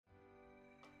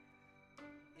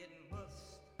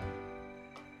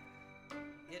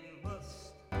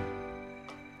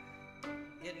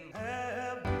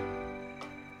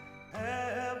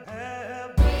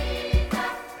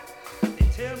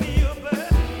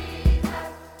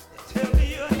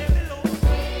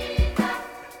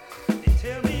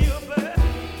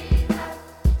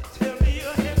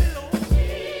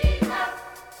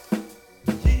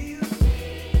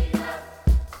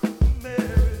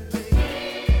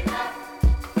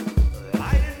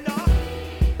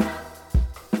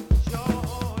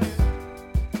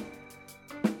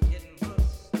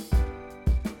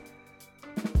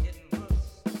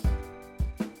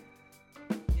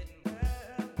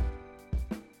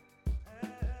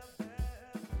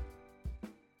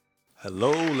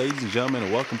Hello, ladies and gentlemen,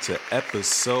 and welcome to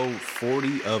episode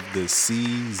 40 of the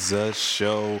Seezus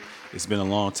Show. It's been a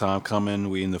long time coming.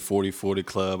 We in the 40-40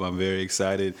 club. I'm very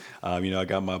excited. I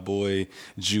got my boy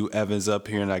Jew Evans up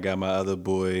here, and I got my other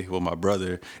boy, my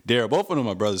brother Daryl. Both of them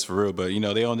are brothers for real, but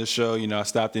they on the show. I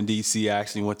stopped in DC. I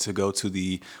actually went to go to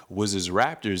the Wizards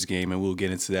Raptors game, and we'll get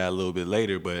into that a little bit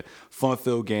later. But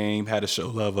fun-filled game. Had to show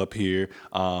love up here,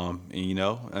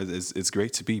 it's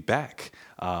great to be back.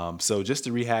 So just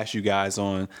to rehash you guys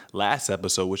on last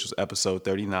episode, which was episode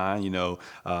 39,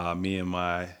 me and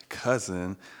my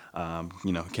cousin,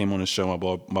 came on the show.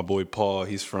 My boy Paul,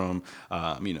 he's from,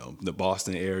 the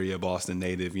Boston area, Boston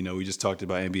native. We just talked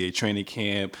about NBA training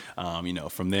camp.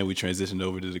 From there we transitioned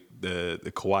over to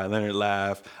the Kawhi Leonard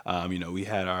laugh. We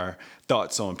had our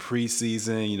thoughts on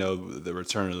preseason, the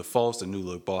return of the Fultz, the new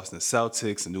look Boston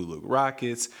Celtics, the new look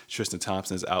Rockets, Tristan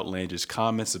Thompson's outlandish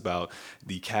comments about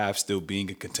the Cavs still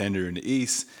being a contender in the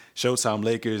East, Showtime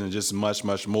Lakers, and just much,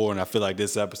 much more. And I feel like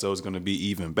this episode is going to be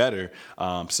even better.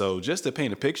 So just to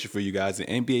paint a picture for you guys, the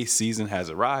NBA season has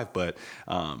arrived. But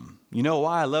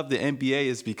why I love the NBA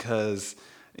is because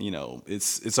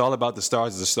it's all about the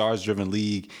stars. It's a stars-driven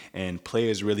league, and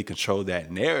players really control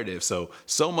that narrative. So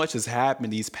much has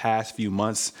happened these past few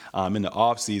months in the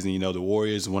offseason. The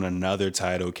Warriors won another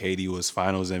title. KD was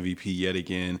Finals MVP yet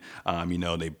again.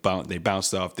 They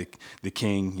bounced off the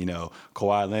king.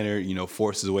 Kawhi Leonard,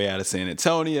 forced his way out of San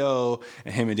Antonio,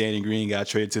 and him and Danny Green got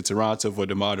traded to Toronto for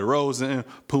DeMar DeRozan.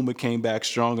 Puma came back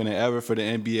stronger than ever for the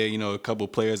NBA. A couple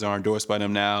players are endorsed by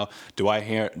them now. Dwight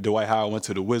Howard went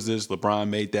to the Wizards. LeBron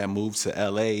made that move to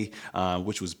LA,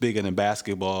 which was bigger than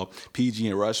basketball. PG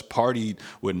and Rush partied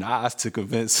with Nas to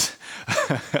convince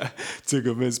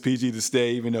PG to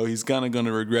stay, even though he's kind of going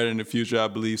to regret it in the future, I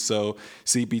believe so.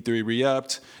 CP3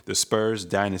 re-upped. The Spurs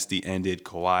dynasty ended.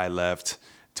 Kawhi left.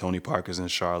 Tony Parker's in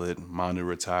Charlotte. Mondo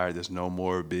retired. There's no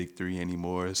more big three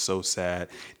anymore. It's so sad.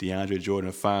 DeAndre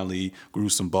Jordan finally grew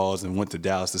some balls and went to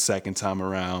Dallas the second time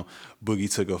around. Boogie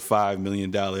took a $5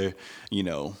 million,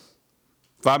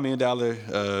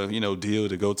 deal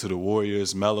to go to the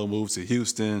Warriors. Melo moved to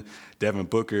Houston. Devin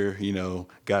Booker,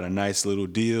 got a nice little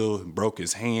deal, broke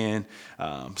his hand.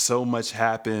 So much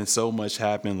happened.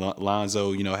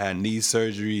 Lonzo, had knee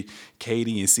surgery.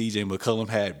 Katie and CJ McCollum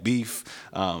had beef.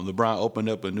 LeBron opened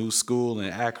up a new school in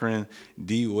Akron.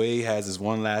 D Wade has his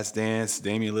one last dance.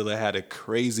 Damian Lillard had a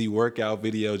crazy workout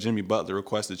video. Jimmy Butler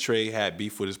requested trade, had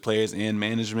beef with his players and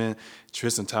management.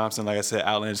 Tristan Thompson, like I said,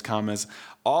 outlandish comments.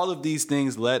 All of these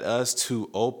things led us to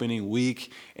opening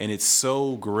week, and it's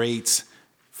so great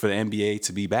for the NBA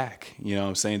to be back. You know what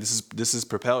I'm saying? This has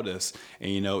propelled us,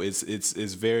 and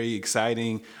it's very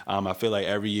exciting. I feel like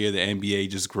every year the NBA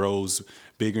just grows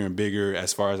bigger and bigger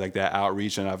as far as like that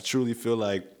outreach, and I truly feel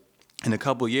like in a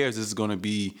couple of years this is going to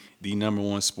be the number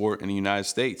one sport in the United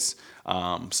States.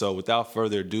 So without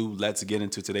further ado, let's get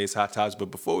into today's hot topics. But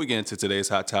before we get into today's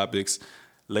hot topics,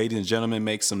 ladies and gentlemen,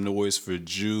 make some noise for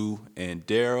Jew and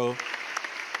Daryl.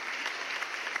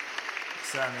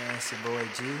 What's up, man? It's your boy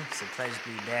Jew. It's a pleasure to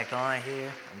be back on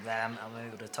here. I'm glad I'm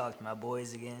able to talk to my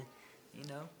boys again.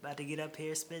 About to get up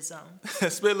here, spit something.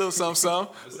 Spit a little something.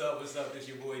 What's up? It's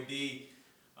your boy D.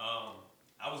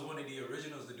 I was one of the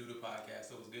originals to do the podcast,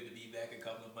 so it was good to be back a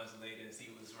couple of months later and see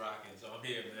what's rocking. So I'm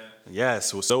here, man.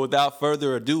 Yes. So without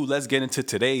further ado, let's get into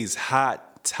today's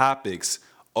hot topics.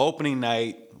 Opening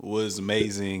night was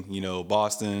amazing.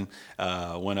 Boston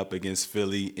went up against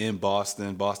Philly in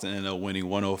Boston. Boston ended up winning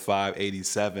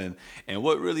 105-87. And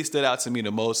what really stood out to me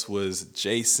the most was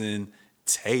Jason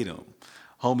Tatum.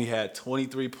 Homie had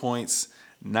 23 points,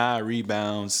 9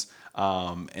 rebounds.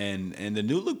 And the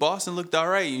new look Boston looked all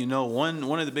right.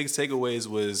 One of the biggest takeaways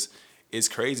was it's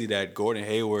crazy that Gordon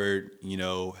Hayward,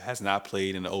 has not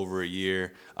played in over a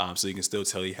year. So you can still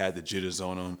tell he had the jitters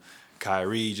on him.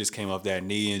 Kyrie just came off that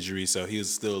knee injury, so he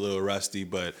was still a little rusty.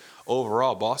 But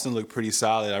overall, Boston looked pretty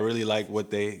solid. I really like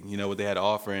what they had to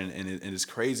offer, and it's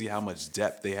crazy how much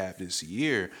depth they have this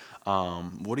year.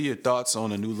 What are your thoughts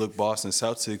on the new look Boston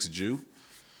Celtics, Jew?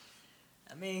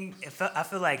 I mean, I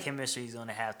feel like chemistry is going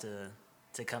to have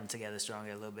to come together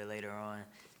stronger a little bit later on.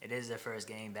 It is their first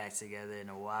game back together in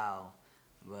a while,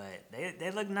 but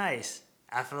they look nice.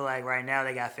 I feel like right now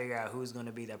they got to figure out who's going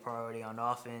to be their priority on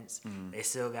offense. Mm-hmm. They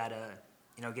still got to,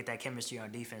 get that chemistry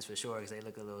on defense for sure because they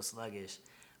look a little sluggish.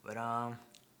 But I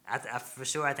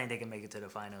think they can make it to the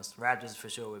finals. Raptors for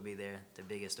sure would be the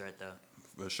biggest threat though.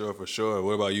 For sure.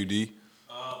 What about you, D?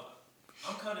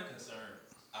 I'm kind of concerned.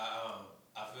 I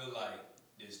feel like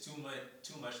there's too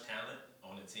much talent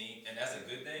on the team, and that's a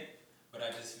good thing. But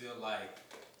I just feel like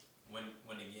when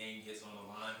the game gets on the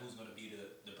line, who's going to be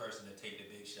the person to take the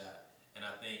big shot? And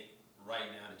I think right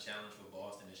now the challenge for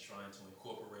Boston is trying to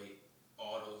incorporate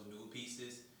all those new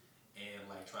pieces and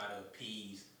like try to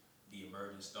appease the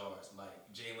emerging stars. Like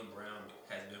Jaylen Brown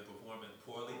has been performing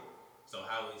poorly, so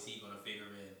how is he going to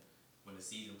figure in when the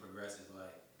season progresses?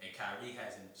 Like, and Kyrie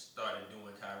hasn't started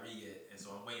doing Kyrie yet, and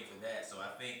so I'm waiting for that. So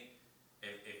I think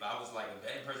if I was like a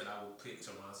betting person, I would pick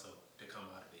Toronto to come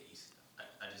out of the East.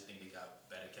 I just think they got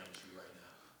better chemistry right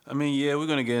now. I mean, yeah, we're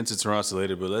gonna get into Toronto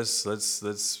later, but let's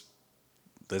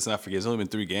not forget it's only been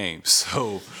 3 games,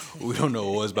 so we don't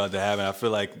know what's about to happen. I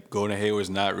feel like Gordon Hayward's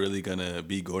not really gonna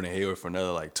be Gordon Hayward for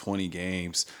another like 20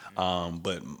 games.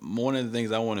 But one of the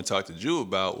things I want to talk to Drew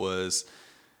about was,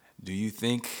 do you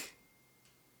think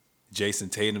Jason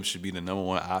Tatum should be the number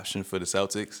 1 option for the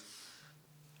Celtics?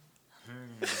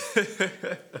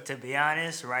 To be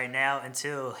honest, right now,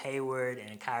 until Hayward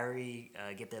and Kyrie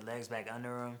get their legs back under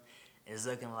them, it's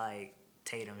looking like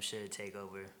Tatum should take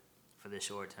over for the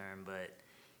short term. But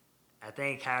I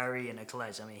think Kyrie in the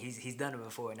clutch, I mean, he's done it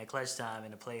before. In the clutch time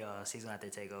in the playoffs, he's going to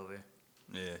have to take over.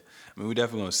 Yeah, I mean, we're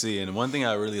definitely going to see. And one thing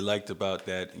I really liked about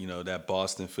that, that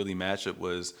Boston-Philly matchup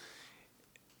was,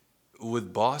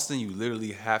 with Boston, you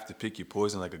literally have to pick your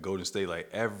poison like a Golden State. Like,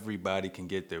 everybody can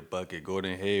get their bucket.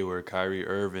 Gordon Hayward, Kyrie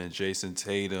Irving, Jason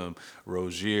Tatum,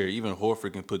 Rozier, even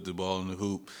Horford can put the ball in the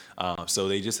hoop. So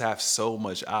they just have so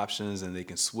much options, and they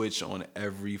can switch on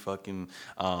every fucking,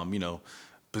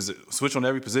 switch on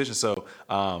every position. So,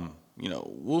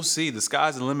 we'll see. The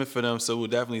sky's the limit for them, so we'll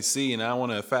definitely see. And I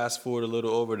want to fast forward a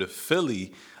little over to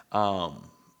Philly. Do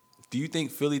you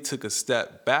think Philly took a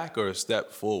step back or a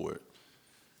step forward?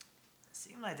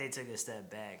 Seemed like they took a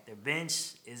step back. Their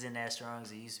bench isn't as strong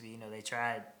as it used to be. They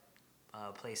tried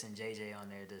placing JJ on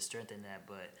there to strengthen that,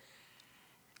 but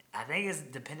I think it's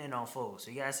dependent on Fultz.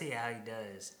 We gotta see how he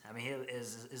does. I mean,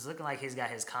 it's looking like he's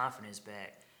got his confidence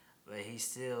back, but he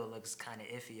still looks kind of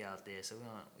iffy out there. So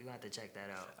we're gonna have to check that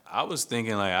out. I was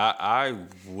thinking like I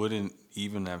wouldn't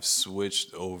even have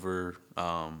switched over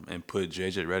and put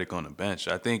JJ Redick on the bench.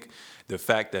 I think the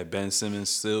fact that Ben Simmons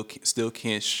still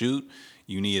can't shoot,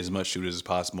 you need as much shooters as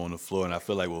possible on the floor. And I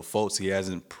feel like with Fultz, he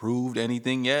hasn't proved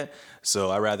anything yet. So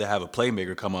I'd rather have a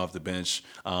playmaker come off the bench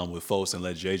with Fultz and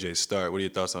let JJ start. What are your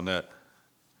thoughts on that?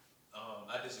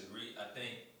 I disagree. I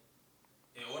think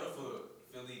in order for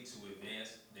Philly to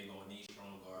advance, they're going to need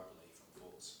strong guard play from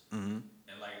Fultz. Mm-hmm.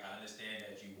 And like I understand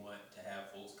that you want to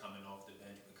have Fultz coming off the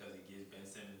bench because it gives Ben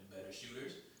Simmons better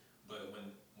shooters. But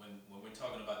when we're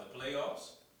talking about the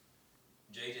playoffs,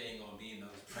 JJ ain't going to be in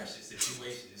those pressure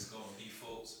situations. It's going to be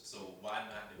Fultz. So why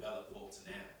not develop Fultz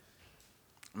now?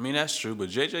 I mean, that's true, but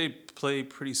JJ played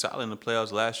pretty solid in the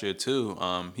playoffs last year, too.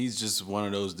 He's just one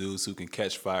of those dudes who can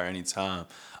catch fire anytime.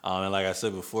 And like I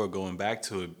said before, going back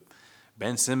to it,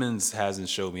 Ben Simmons hasn't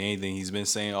showed me anything. He's been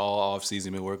saying all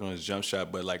offseason, been working on his jump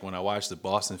shot, but like when I watched the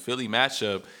Boston-Philly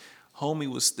matchup, homie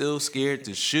was still scared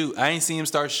to shoot. I ain't seen him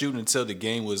start shooting until the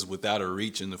game was without a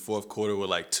reach in the fourth quarter with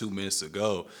like 2 minutes to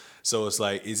go. So it's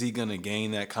like, is he going to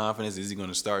gain that confidence? Is he going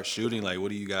to start shooting? Like, what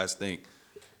do you guys think?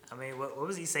 I mean, what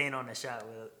was he saying on the shot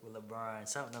with LeBron?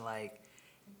 Something like,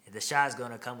 the shot's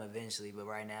going to come eventually, but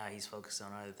right now he's focused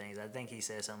on other things. I think he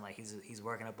said something like he's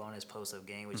working up on his post-up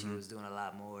game, which he was doing a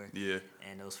lot more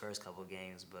in those first couple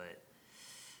games. But,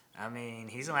 I mean,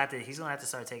 he's gonna have to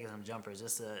start taking some jumpers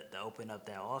just to open up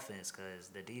that offense, because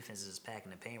the defense is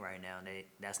packing the paint right now, and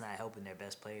that's not helping their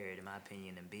best player, in my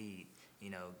opinion, Embiid,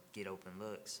 get open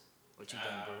looks. What you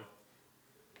think, bro?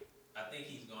 I think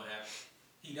he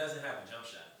doesn't have a jump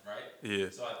shot, right? Yeah.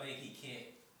 So I think he can't,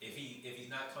 if he's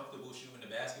not comfortable shooting the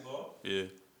basketball. Yeah.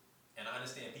 And I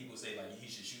understand people say like he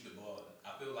should shoot the ball.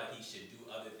 I feel like he should do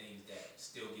other things that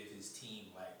still give his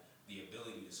team like the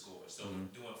ability to score. So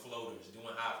doing floaters,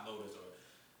 doing high floaters, or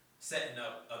setting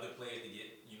up other players to get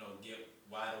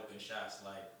wide open shots.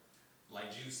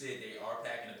 Like you said, they are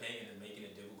packing the paint and making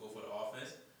it difficult for the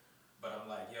offense. But I'm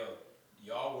like,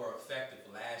 y'all were effective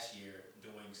last year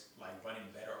doing like running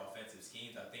better offensive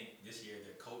schemes. I think this year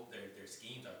their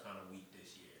schemes are kind of weak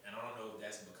this year, and I don't know if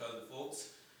that's because of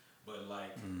folks, but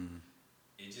like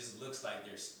it just looks like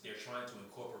they're trying to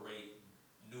incorporate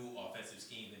new offensive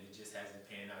schemes, and it just hasn't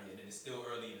panned out yet. And it's still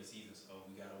early in the season, so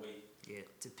we gotta wait. Yeah,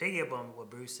 to pick up on what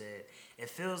Bruce said, it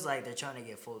feels like they're trying to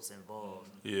get Fultz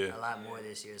involved a lot more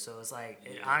this year. So it's like,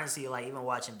 honestly, like even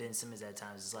watching Ben Simmons at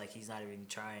times, it's like he's not even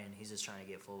trying. He's just trying to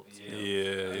get Fultz. Get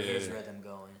his rhythm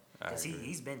going. Because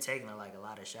he's been taking like a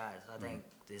lot of shots. I think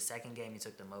the second game he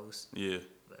took the most. Yeah.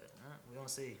 But we're going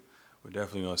to see. We're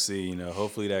definitely going to see.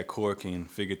 Hopefully that core can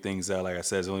figure things out. Like I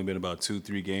said, it's only been about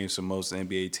 2-3 games for most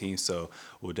NBA teams, so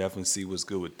we'll definitely see what's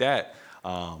good with that.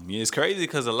 It's crazy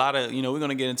because a lot of, we're going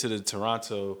to get into the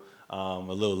Toronto a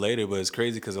little later. But it's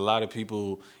crazy because a lot of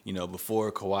people,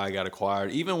 before Kawhi got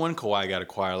acquired, even when Kawhi got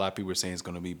acquired, a lot of people were saying it's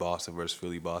going to be Boston versus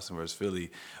Philly, Boston versus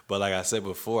Philly. But like I said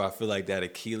before, I feel like that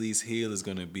Achilles heel is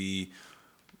going to be,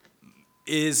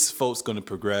 is folks going to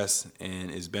progress, and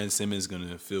is Ben Simmons going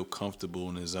to feel comfortable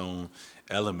in his own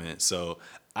element? So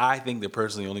I think they're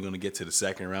personally only going to get to the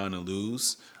second round and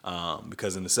lose,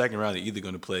 because in the second round they're either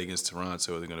going to play against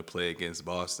Toronto or they're going to play against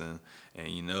Boston. And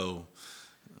I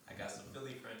got some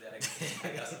Philly friends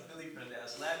that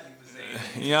slap you for saying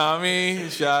that. you know what I mean?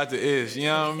 Shout out to Ish, you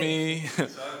know what I mean?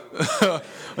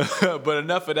 But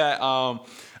enough of that.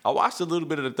 I watched a little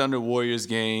bit of the Thunder Warriors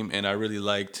game, and I really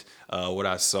liked what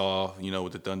I saw,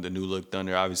 with the Thunder, new look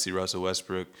Thunder. Obviously, Russell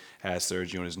Westbrook had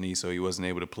surgery on his knee, so he wasn't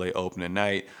able to play opening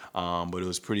night. But it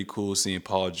was pretty cool seeing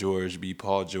Paul George be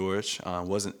Paul George.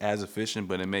 Wasn't as efficient,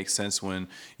 but it makes sense when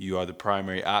you are the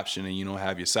primary option and you don't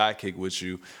have your sidekick with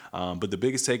you. But the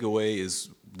biggest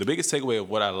takeaway of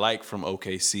what I like from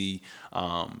OKC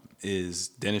is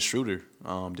Dennis Schroeder.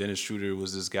 Dennis Schroeder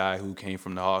was this guy who came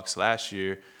from the Hawks last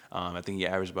year. I think he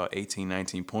averaged about 18,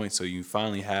 19 points. So you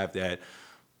finally have that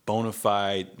bona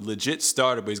fide, legit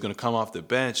starter, but he's going to come off the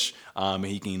bench, and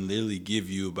he can literally give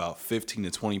you about 15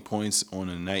 to 20 points on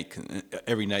a night,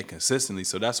 every night consistently.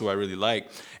 So that's what I really like.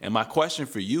 And my question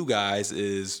for you guys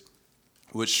is,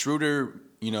 with Schroeder,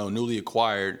 newly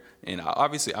acquired, and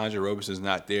obviously Andre Roberson's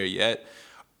not there yet,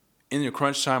 in your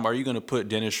crunch time, are you going to put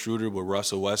Dennis Schroeder with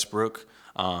Russell Westbrook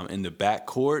in the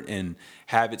backcourt and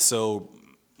have it so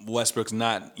Westbrook's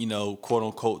not, quote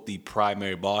unquote, the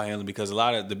primary ball handler? Because a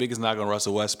lot of the biggest knock on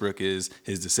Russell Westbrook is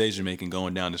his decision making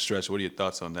going down the stretch. What are your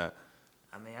thoughts on that?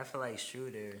 I mean, I feel like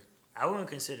Schroeder, I wouldn't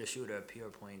consider Schroeder a pure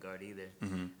point guard either.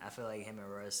 Mm-hmm. I feel like him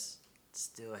and Russ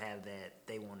still have that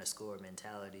they want to score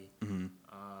mentality. Mm-hmm.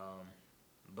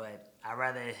 But I'd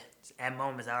rather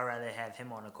have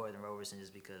him on the court than Roberson,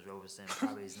 just because Roberson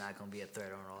probably is not going to be a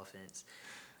threat on offense.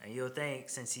 And you'll think,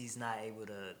 since he's not able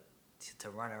to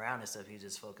run around and stuff, he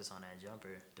just focus on that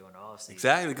jumper during the offseason.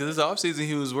 Exactly, because this offseason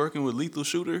he was working with Lethal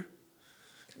Shooter.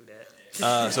 True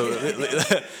that. So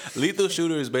Lethal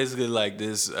Shooter is basically like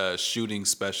this shooting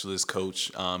specialist coach.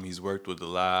 He's worked with a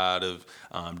lot of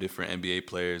different NBA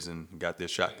players and got their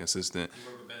shot consistent.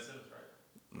 You work with Ben Simmons,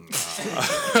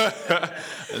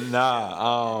 right?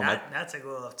 Nah. Not to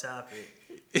go off topic.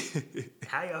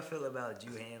 How y'all feel about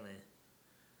Drew Hanlon?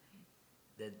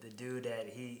 The dude that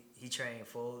he trained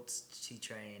Fultz, he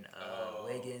trained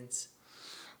Wiggins.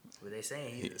 Were they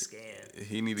saying he's a scam?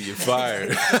 He need to get fired.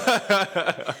 They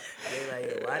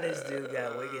like, why this dude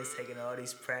got Wiggins taking all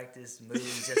these practice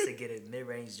moves just to get a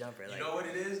mid-range jumper? You know what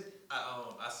it is?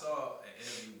 I saw an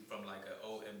interview from like an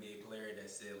old NBA player that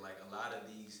said like a lot of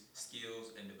these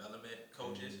skills and development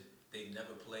coaches, they've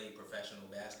never played professional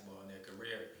basketball in their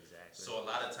career. Exactly. So a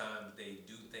lot of times they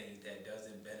do things that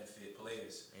doesn't benefit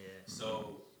players. Yeah.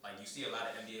 So like you see a lot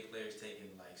of NBA players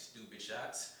taking like stupid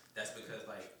shots. That's because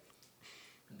like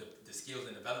the skills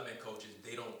and development coaches,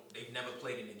 they've never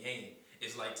played in the game.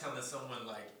 It's like telling someone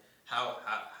like how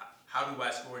do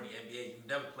I score in the NBA? You've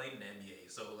never played in the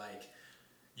NBA. So like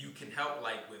you can help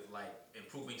like with like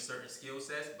improving certain skill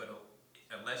sets, but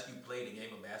unless you play the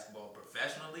game of basketball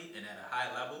professionally and at a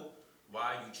high level,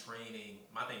 why are you training?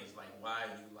 My thing is like, why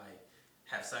you like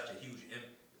have such a huge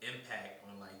impact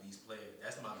on like these players?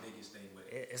 That's my biggest thing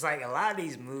with it. It's like a lot of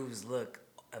these moves look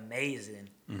amazing,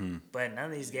 but none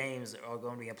of these games are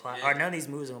going to be applied, or none of these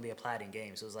moves are going to be applied in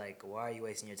games. So it's like, why are you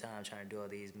wasting your time trying to do all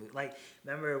these moves? Like,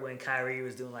 remember when Kyrie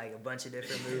was doing like a bunch of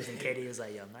different moves and KD was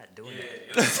like, yo, I'm not doing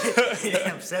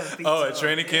that. I'm 7 feet tall. At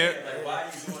training camp? Like, why are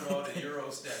you doing all the Euro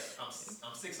steps?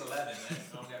 I'm 6'11", man.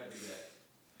 I don't got to do that.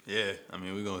 Yeah, I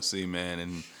mean, we're going to see, man.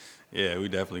 And yeah, we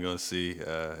definitely going to see.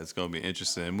 It's going to be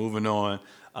interesting. Moving on,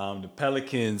 the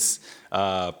Pelicans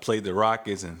played the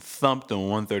Rockets and thumped them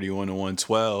 131 to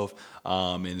 112.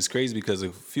 And it's crazy because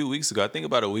a few weeks ago, I think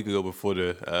about a week ago before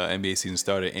the NBA season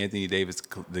started, Anthony Davis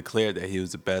declared that he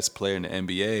was the best player in the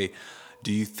NBA.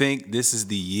 Do you think this is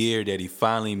the year that he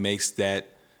finally makes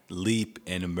that leap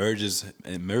and emerges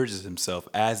himself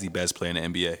as the best player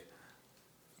in the NBA?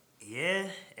 Yeah,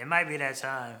 it might be that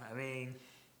time. I mean,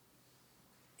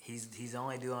 he's the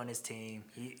only dude on his team.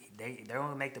 They're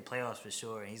going to make the playoffs for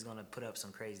sure, and he's going to put up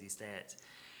some crazy stats.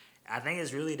 I think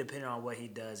it's really dependent on what he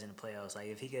does in the playoffs. Like,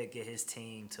 if he could get his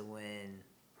team to win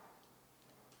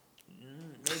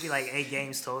maybe like 8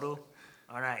 games total,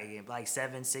 or not 8 games, like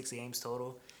 6 games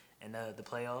total in the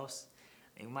playoffs,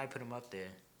 and we might put him up there.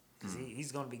 Because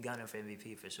he's going to be gunning for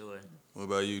MVP for sure. What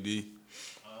about you, D?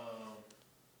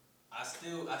 I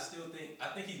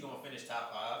think he's gonna finish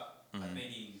top 5. I think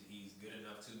he's good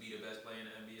enough to be the best player in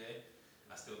the NBA.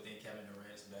 I still think Kevin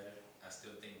Durant's better. I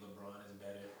still think LeBron is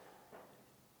better.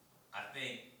 I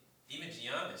think even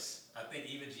Giannis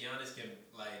could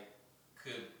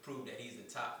prove that he's the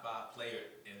top 5 player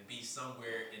and be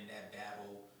somewhere in that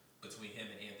battle between him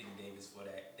and Anthony Davis for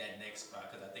that next spot.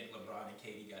 Because I think LeBron and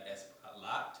KD got that spot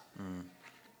locked.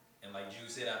 And like Drew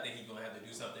said, I think he's gonna have to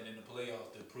do something in the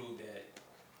playoffs to prove that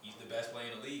he's the best player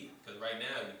in the league. Because right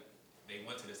now they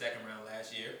went to the second round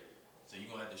last year, so you're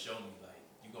gonna have to show me like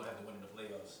you're gonna have to win in the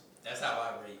playoffs. That's how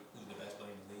I rate who's the best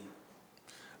player in the league.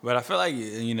 But I feel like,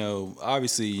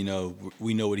 obviously,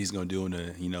 we know what he's going to do on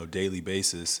a, daily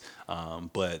basis.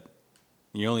 But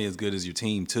you're only as good as your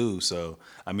team, too. So,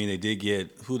 I mean, they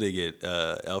get?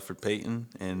 Elfrid Payton,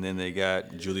 and then they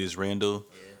got Julius Randle.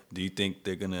 Yeah. Do you think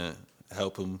they're going to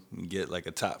help him get, like,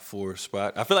 a top 4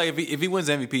 spot? I feel like if he wins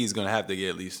MVP, he's going to have to get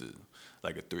at least, a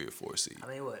 3 or 4 seed. I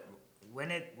mean,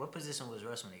 what position was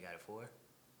Russ when he got it for?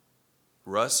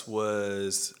 Russ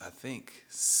was, I think,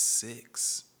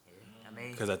 6. I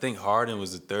mean, Because I think Harden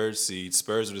was the 3rd seed,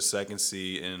 Spurs were the 2nd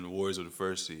seed, and the Warriors were the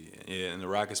 1st seed. Yeah, and the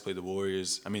Rockets played the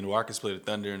Warriors. I mean, the Rockets played the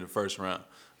Thunder in the 1st round.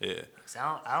 Yeah.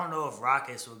 so I don't know if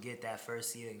Rockets will get that 1st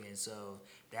seed again, so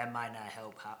that might not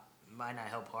help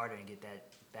Harden get that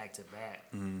back to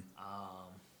back.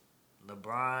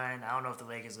 LeBron, I don't know if the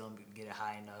Lakers gonna get a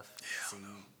high enough seed.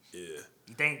 Yeah.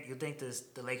 You think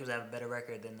the Lakers have a better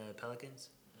record than the Pelicans?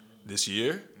 This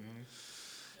year?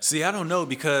 See, I don't know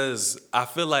because I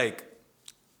feel like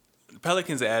the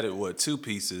Pelicans added, 2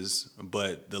 pieces,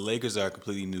 but the Lakers are a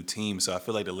completely new team. So I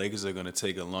feel like the Lakers are going to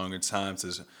take a longer time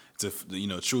to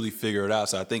truly figure it out.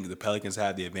 So I think the Pelicans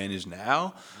have the advantage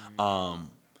now.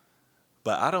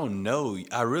 But I don't know.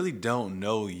 I really don't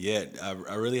know yet.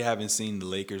 I really haven't seen the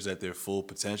Lakers at their full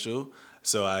potential.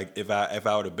 So if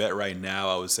I were to bet right now,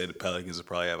 I would say the Pelicans would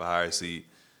probably have a higher seed.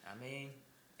 I mean,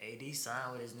 AD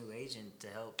signed with his new agent to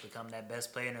help become that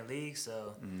best player in the league,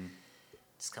 so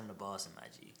just come to Boston, my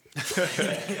G.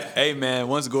 Hey, man,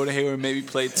 once Gordon Hayward maybe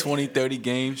played 20, 30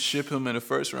 games, ship him in a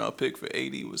 1st-round pick for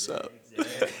AD. What's up?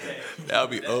 That would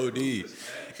be OD.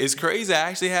 It's crazy. I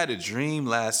actually had a dream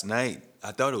last night.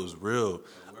 I thought it was real.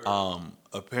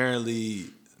 Apparently,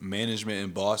 management in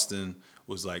Boston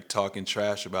was like talking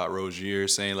trash about Rozier,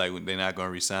 saying like they're not going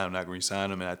to resign him,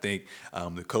 And I think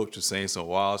the coach was saying some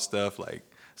wild stuff, like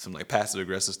some like passive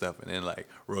aggressive stuff. And then like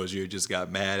Rozier just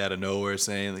got mad out of nowhere,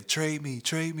 saying like trade me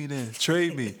then.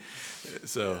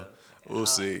 So we'll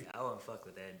see. I wouldn't fuck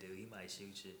with that dude. He might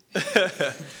shoot you.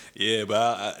 Yeah,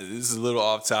 but this is a little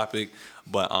off topic,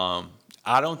 but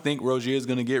I don't think Rozier is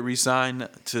going to get re-signed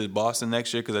to Boston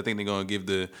next year because I think they're going to give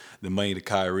the money to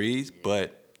Kyrie. Yeah.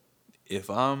 But if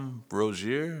I'm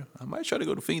Rozier, I might try to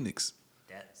go to Phoenix.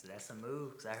 That's a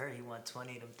move because I heard he won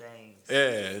 20 of them things.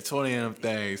 Yeah, 20 of them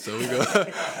things. So we go.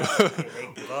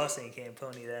 Boston can't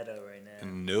pony that up right now.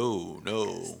 No.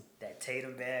 That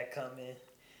Tatum bag coming,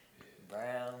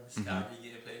 Browns. Kyrie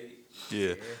getting paid.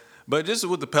 Yeah. But just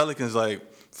with the Pelicans, like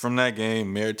from that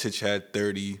game, Mirotic had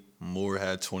 30, Moore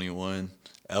had 21,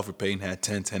 Elfrid Payton had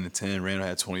 10, 10, and 10, Randall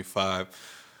had 25.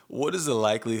 What is the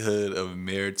likelihood of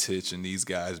Mirotic and these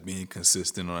guys being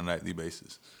consistent on a nightly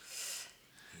basis?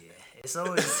 Yeah, it's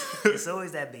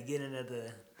always that beginning of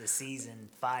the season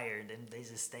fire, then they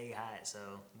just stay hot. So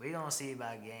we're going to see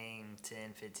about game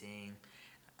 10, 15.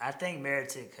 I think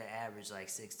Mirotic could average like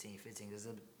 16, 15 because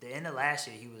the end of last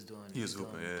year he was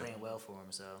playing well for him.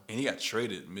 So and he got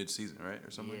traded mid-season, right, or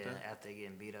something like that. Yeah, after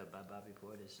getting beat up by Bobby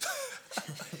Portis.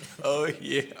 Oh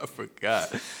yeah, I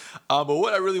forgot. But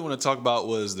what I really want to talk about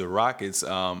was the Rockets.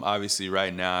 Obviously,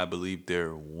 right now I believe they're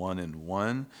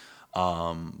 1-1.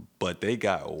 But they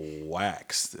got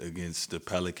waxed against the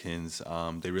Pelicans.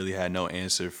 They really had no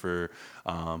answer for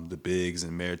the bigs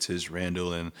and Mirotic,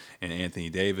 Randall, and Anthony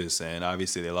Davis. And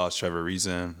obviously they lost Trevor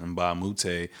Ariza and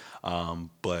Bamute.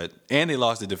 And they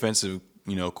lost the defensive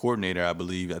coordinator, I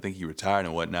believe. I think he retired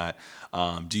and whatnot.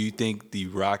 Do you think the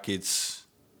Rockets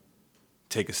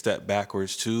take a step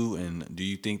backwards too? And do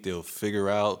you think they'll figure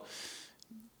out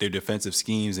their defensive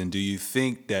schemes? And do you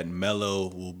think that Melo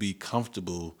will be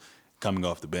comfortable coming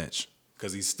off the bench?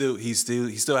 Because he still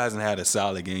hasn't had a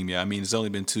solid game yet. I mean, it's only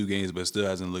been 2 games, but it still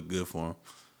hasn't looked good for him.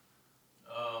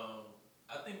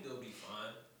 I think they'll be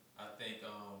fine. I think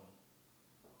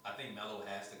Melo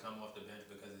has to come off the bench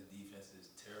because his defense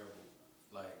is terrible.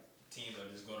 Like teams are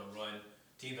just gonna run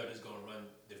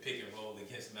the pick and roll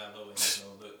against Melo, and it's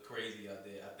gonna look crazy out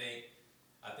there. I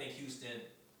think Houston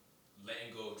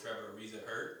letting go of Trevor Ariza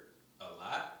hurt a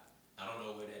lot. I don't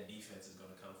know where that defense is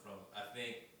gonna come from. I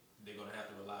think they're going to have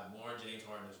to rely more on James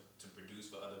Harden to produce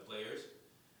for other players.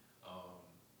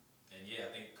 I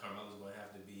think Carmelo's going to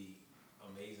have to be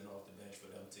amazing off the bench for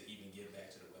them to even get back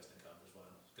to the Western Conference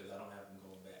Finals because I don't have them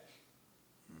going back.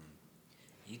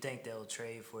 think they'll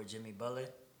trade for Jimmy Butler?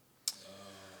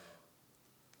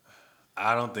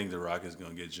 I don't think the Rockets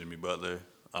gonna get Jimmy Butler.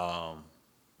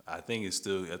 I think he's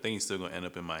still gonna end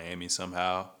up in Miami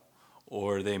somehow,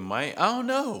 or they might. I don't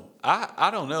know. I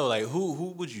don't know. Like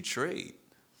who would you trade?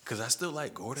 Because I still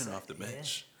like Gordon off the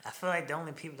bench. I feel like the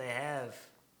only people they have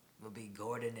would be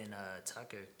Gordon and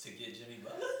Tucker. To get Jimmy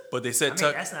Butler? But they said I mean,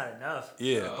 Tucker. that's not enough.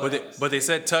 Yeah, but they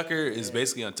said Tucker is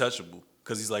basically untouchable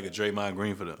because he's like a Draymond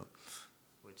Green for them.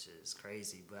 Which is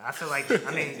crazy. But I feel like,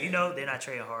 I mean, they're not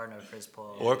trading Harden or Chris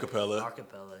Paul. Or Capella.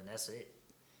 And that's it.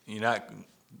 You're not.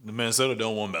 The Minnesota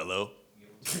don't want Melo,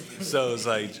 so it's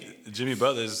like Jimmy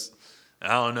Butler's. I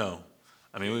don't know.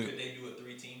 I mean, Could they do a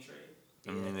 3-team trade?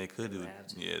 I mean, they could do it.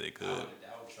 Yeah, they could. I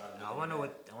would try to I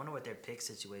wonder what their pick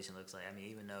situation looks like. I mean,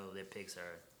 even though their picks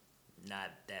are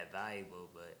not that valuable,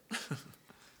 but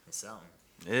it's something.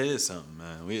 It is something,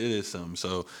 man. It is something.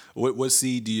 So, what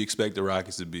seed do you expect the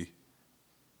Rockets to be?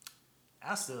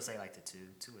 I'll still say like the two.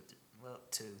 Two.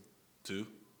 2.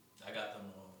 I got them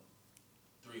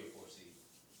 3 or 4 seed.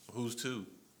 Who's 2?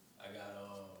 I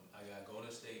got Golden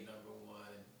State number 1.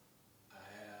 I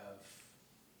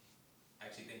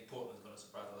actually think Portland's gonna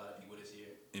surprise a lot of people this year.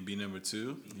 And be number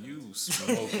 2? You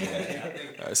smoking.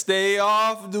 Stay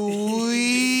off the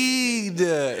weed.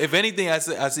 If anything, I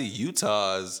see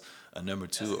Utah's a number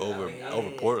 2 over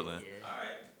Portland. Yeah. All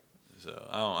right. So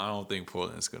I don't think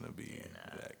Portland's gonna be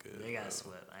that good. They got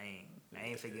swept. I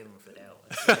ain't forgive them for that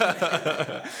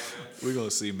one. We're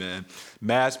gonna see, man.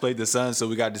 Mavs played the Suns, so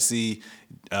we got to see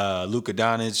Luka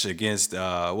Doncic against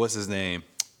what's his name,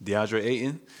 DeAndre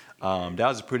Ayton. That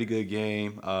was a pretty good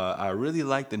game. I really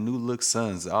like the new look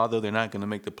Suns, although they're not gonna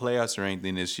make the playoffs or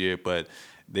anything this year, but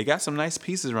they got some nice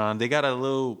pieces around. They got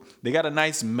a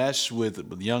nice mesh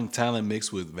with young talent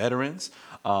mixed with veterans.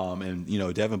 And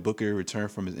Devin Booker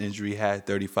returned from his injury, had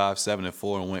 35, 7, and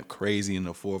 4, and went crazy in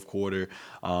the fourth quarter.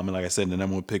 And like I said, the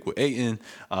number 1 pick with Ayton,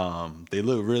 they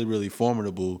look really, really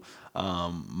formidable.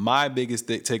 My biggest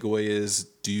takeaway is: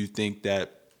 do you think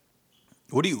that?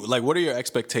 What are your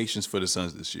expectations for the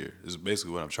Suns this year? Is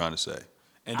basically what I'm trying to say.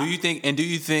 And do you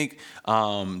think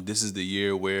this is the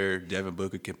year where Devin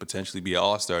Booker can potentially be an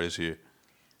All-Star this year?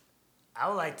 I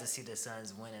would like to see the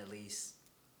Suns win at least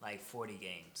like 40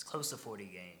 games, close to 40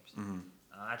 games. Mm-hmm.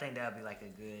 I think that would be like a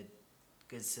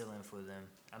good ceiling for them.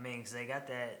 I mean, because they got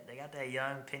that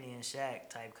young Penny and Shaq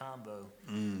type combo.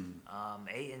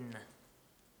 Ayton,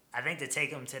 I think to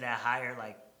take them to that higher,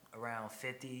 like around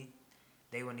 50,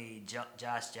 they would need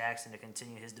Josh Jackson to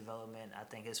continue his development. I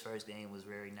think his first game was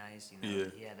very nice.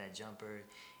 He had that jumper.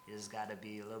 He just got to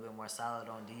be a little bit more solid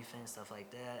on defense, stuff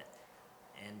like that.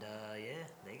 And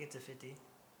they get to 50.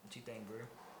 What you think, bro?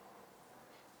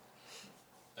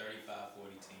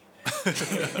 35-40 team, man.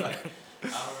 Like, I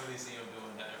don't really see them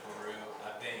doing nothing for real.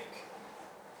 I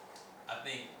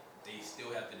think they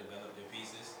still have to develop their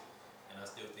pieces, and I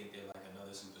still think they're like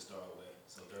another superstar away.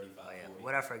 So 35-40.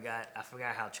 What I forgot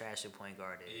how trash your point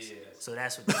guard is. Yeah, so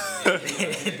that's what they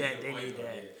need. They need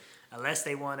that. Yeah. Unless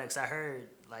they want to, because I heard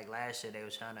like last year they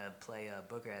was trying to play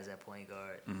Booker as that point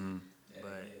guard,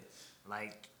 but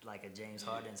like a James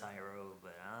Harden type role.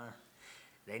 But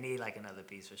they need like another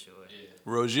piece for sure. Yeah.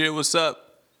 Rozier, what's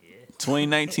up? Yeah.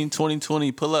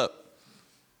 2019-2020, pull up.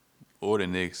 Or the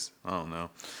Knicks. I don't know.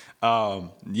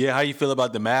 How you feel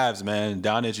about the Mavs, man?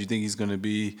 Doncic, you think he's going to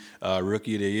be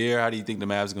Rookie of the Year? How do you think the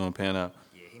Mavs are going to pan out?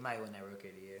 Yeah, he might win that Rookie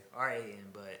of the Year. Or Ayton,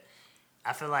 but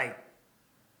I feel like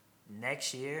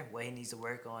next year, what he needs to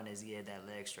work on is get that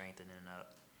leg strengthening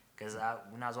up. Because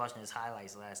when I was watching his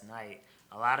highlights last night,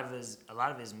 a lot of his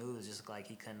moves just looked like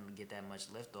he couldn't get that much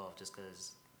lift off just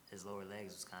because his lower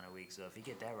legs was kind of weak. So if he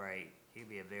get that right, he'd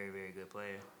be a very, very good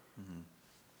player.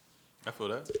 I feel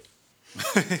that.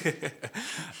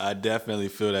 I definitely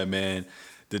feel that, man.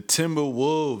 The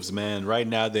Timberwolves, man, right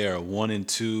now they are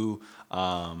 1-2.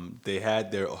 They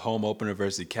had their home opener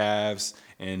versus the Cavs,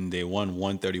 and they won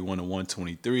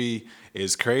 131-123.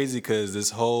 It's crazy because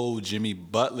this whole Jimmy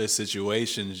Butler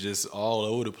situation is just all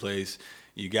over the place.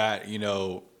 You got,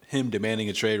 him demanding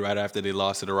a trade right after they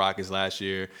lost to the Rockets last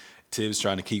year. Tibbs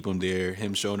trying to keep him there,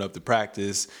 him showing up to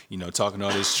practice, talking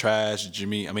all this trash.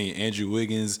 Andrew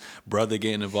Wiggins' brother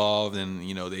getting involved, and,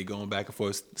 they going back and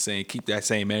forth saying, keep that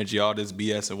same energy, all this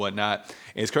BS and whatnot.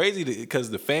 And it's crazy because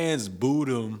the fans booed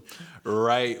him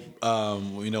right,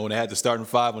 when they had the starting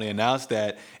 5 when they announced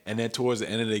that. And then towards the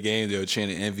end of the game, they were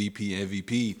chanting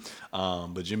MVP.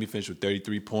 But Jimmy finished with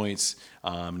 33 points,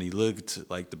 and he looked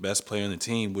like the best player on the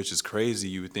team, which is crazy.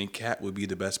 You would think Cat would be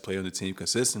the best player on the team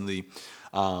consistently.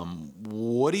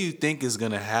 What do you think is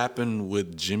going to happen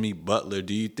with Jimmy Butler?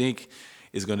 Do you think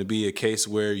is going to be a case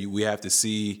where we have to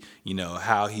see,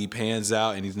 how he pans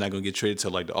out, and he's not going to get traded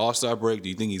till like the All-Star break? Do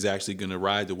you think he's actually going to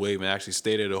ride the wave and actually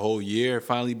stay there the whole year and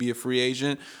finally be a free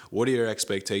agent? What are your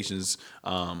expectations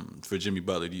for Jimmy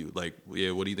Butler? What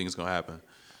do you think is going to happen?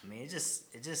 I mean, it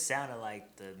just sounded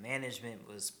like the management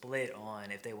was split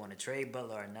on if they want to trade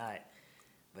Butler or not.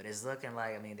 But it's looking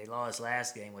like, I mean, they lost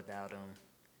last game without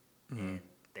him, and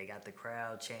they got the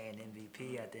crowd chanting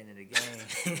MVP at the end of the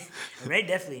game. And they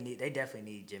definitely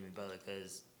need Jimmy Butler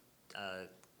because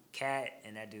Cat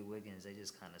and that dude Wiggins, they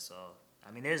just kind of saw.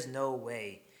 I mean, there's no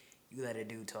way you let a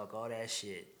dude talk all that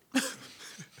shit, and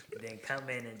then come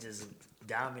in and just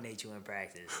dominate you in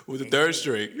practice with the third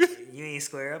string. You ain't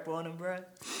square up on him, bro.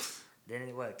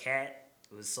 Then Cat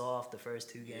was soft the first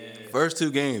 2 games. First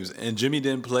 2 games, and Jimmy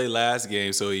didn't play last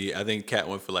game, so I think Cat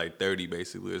went for like 30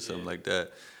 basically or something like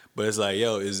that. But it's like,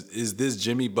 is this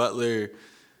Jimmy Butler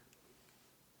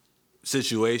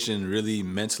situation really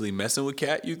mentally messing with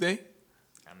Cat, you think?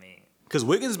 I mean, because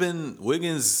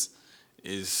Wiggins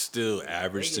is still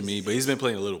average to me, but he's been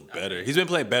playing a little better. He's been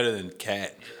playing better than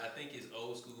Cat. I think it's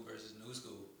old school versus new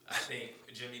school. I think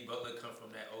Jimmy Butler come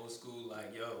from that old school,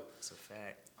 like, it's a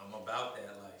fact. I'm about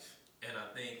that life. And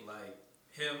I think, like,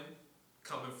 him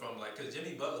coming from, like, because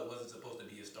Jimmy Butler wasn't supposed to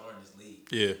be a star in this league.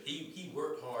 Yeah. He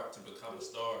worked hard to become a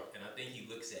star, and I think he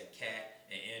looks at Cat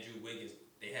and Andrew Wiggins.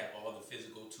 They have all the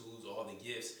physical tools, all the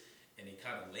gifts, and they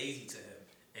kind of lazy to him.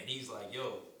 And he's like,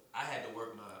 I had to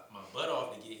work my butt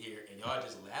off to get here, and y'all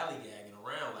just lollygagging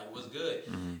around, like, what's good?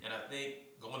 Mm-hmm. And I think,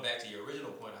 going back to your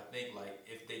original point, I think, like,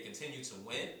 if they continue to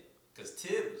win, because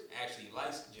Tibbs actually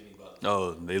likes Jimmy Butler.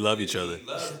 Oh, they love each other. He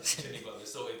loves Jimmy Butler.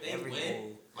 So if they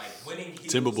win, like, winning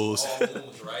heals Timberwolves. all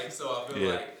wounds, right? So I feel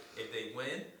like if they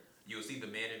win, you'll see the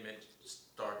management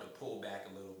start to pull back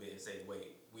a little bit and say,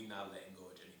 wait, we're not letting go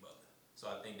of Jimmy Butler. So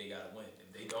I think they got to win.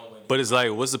 If they don't win, but it's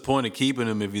like, what's the point of keeping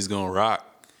him if he's going to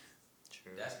rock?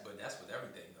 True. That's with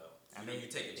everything, though. I mean, you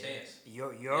take a chance.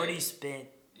 You already spent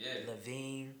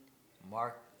Levine,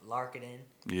 Larkinen.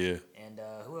 Yeah. And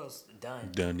who else?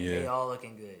 Dunn. Yeah. They all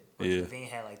looking good. Yeah. Levine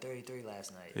had like 33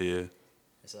 last night. Yeah.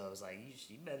 So I was like,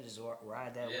 you better just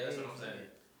ride that wave. Yeah, that's what I'm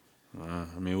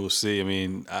saying. I mean, we'll see. I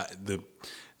mean,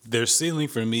 their ceiling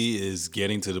for me is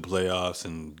getting to the playoffs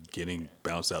and getting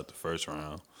bounced out the first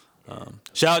round.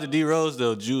 Shout out to D Rose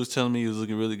though. Drew was telling me he was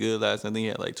looking really good last night. I think he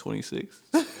had like 26.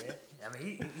 Yeah. I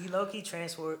mean, he low key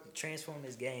transformed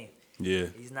his game. Yeah.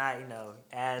 He's not,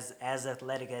 as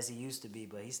athletic as he used to be,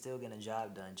 but he's still getting a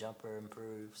job done. Jumper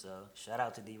improved. So shout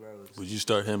out to D Rose. Would you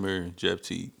start him or Jeff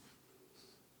Teague?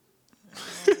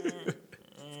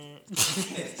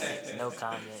 No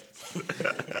comment.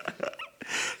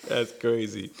 That's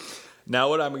crazy. Now,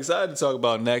 what I'm excited to talk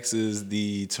about next is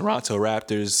the Toronto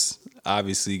Raptors.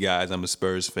 Obviously, guys, I'm a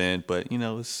Spurs fan, but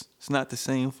it's not the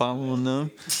same following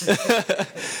them.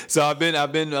 So I've been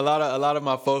a lot of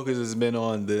my focus has been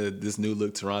on this new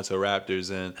look Toronto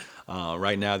Raptors, and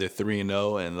right now they're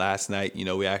 3-0. And last night,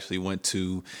 we actually went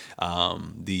to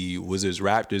the Wizards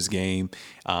Raptors game,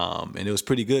 and it was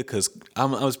pretty good because I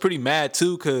was pretty mad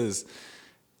too because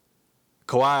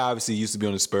Kawhi obviously used to be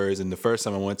on the Spurs, and the first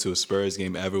time I went to a Spurs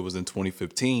game ever was in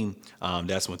 2015.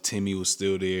 That's when Timmy was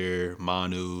still there,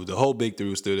 Manu, the whole big three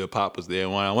was still there, Pop was there.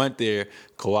 And when I went there,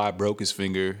 Kawhi broke his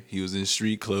finger. He was in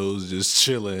street clothes, just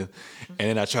chilling. And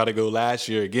then I tried to go last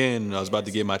year again, and I was about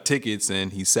to get my tickets,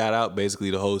 and he sat out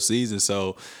basically the whole season.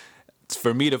 So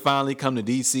for me to finally come to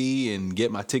DC and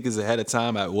get my tickets ahead of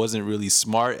time, I wasn't really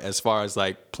smart as far as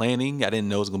like planning. I didn't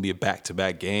know it was going to be a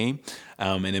back-to-back game.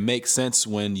 And it makes sense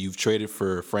when you've traded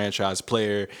for a franchise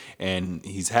player and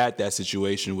he's had that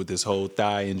situation with this whole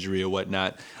thigh injury or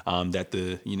whatnot, that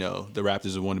the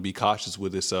Raptors would want to be cautious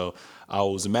with it. So I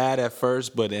was mad at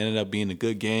first, but it ended up being a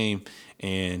good game.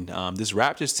 And this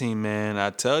Raptors team, man, I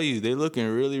tell you, they're looking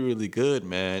really, really good,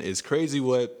 man. It's crazy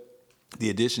what the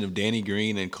addition of Danny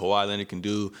Green and Kawhi Leonard can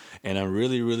do, and I'm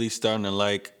really, really starting to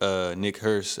like Nick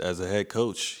Nurse as a head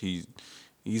coach. He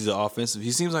seems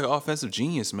like an offensive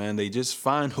genius, man. They just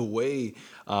find a way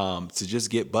to just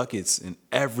get buckets, and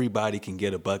everybody can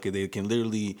get a bucket. They can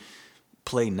literally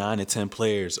play 9 to 10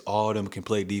 players. All of them can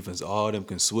play defense. All of them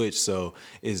can switch. So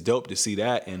it's dope to see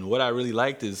that. And what I really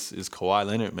liked is Kawhi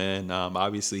Leonard, man.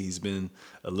 Obviously, he's been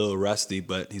a little rusty,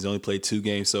 but he's only played 2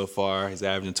 games so far. He's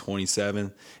averaging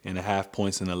 27.5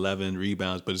 points and 11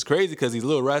 rebounds. But it's crazy because he's a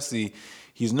little rusty.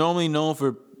 He's normally known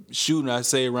for shooting, I'd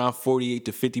say, around 48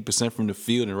 to 50% from the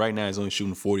field. And right now, he's only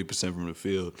shooting 40% from the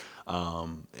field.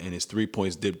 And his 3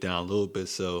 points dipped down a little bit.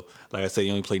 So, like I said,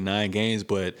 he only played 9 games,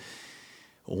 but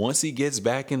once he gets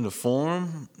back into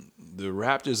form, the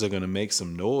Raptors are going to make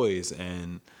some noise.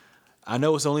 And I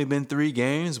know it's only been 3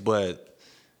 games, but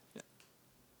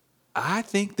I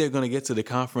think they're going to get to the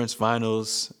conference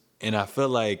finals, and I feel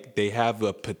like they have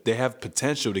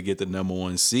potential to get the number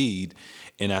one seed.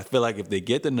 And I feel like if they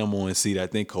get the number one seed, I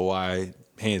think Kawhi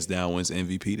hands down wins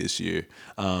MVP this year.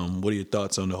 What are your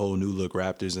thoughts on the whole new look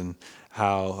Raptors and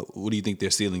what do you think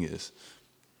their ceiling is?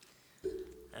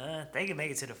 They can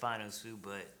make it to the finals too,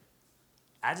 but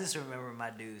I just remember my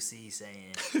dude C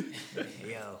saying,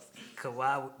 "Yo,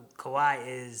 Kawhi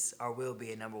is or will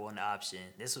be a number one option."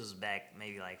 This was back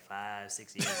maybe like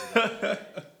 5-6 years ago,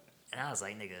 and I was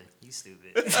like, "Nigga, you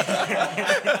stupid."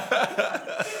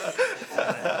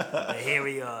 but here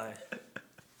we are.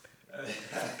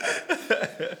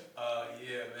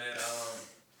 Yeah, man.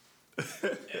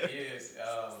 Yes.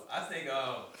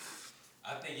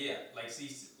 I think, yeah. Like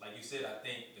you said, I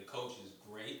think the coach is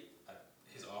great.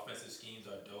 His offensive schemes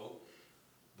are dope.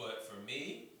 But for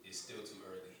me, it's still too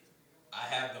early. I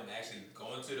have them actually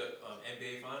going to the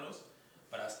NBA Finals,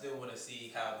 but I still want to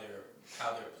see how their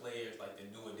players, like the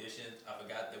new additions. I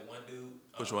forgot the one dude.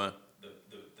 Which one? The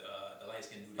light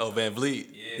skinned dude. Oh, Van Vliet.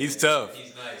 Yeah, He's man. tough.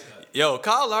 He's nice. Huh? Yo,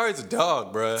 Kyle Lowry's a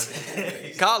dog, bro.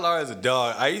 Kyle Lowry's a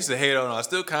dog. I used to hate on him. I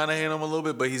still kind of hate him a little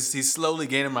bit, but he's slowly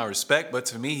gaining my respect. But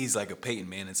to me, he's like a Peyton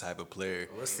Manning type of player.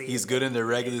 We'll see He's good in the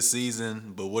regular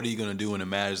season, but what are you going to do when it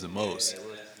matters the most?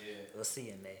 We'll see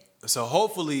in May. So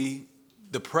hopefully,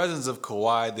 the presence of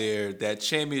Kawhi there, that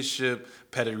championship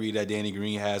pedigree that Danny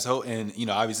Green has, and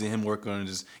obviously him working on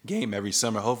his game every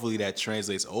summer. Hopefully that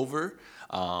translates over.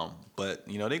 But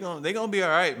they're gonna be all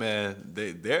right, man.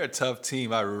 They're a tough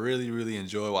team. I really, really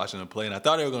enjoy watching them play, and I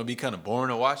thought they were gonna be kind of boring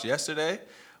to watch yesterday,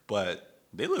 but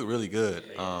they look really good.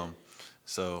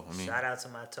 So I mean, shout out to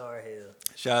my Tar Heel.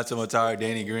 Shout out to my Tar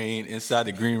Danny Green, Inside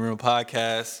the Green Room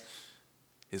podcast.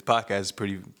 His podcast is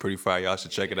pretty fire. Y'all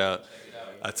should check it out.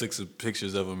 I took some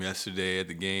pictures of him yesterday at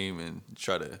the game and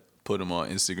try to put him on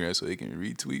Instagram so he can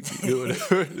retweet me or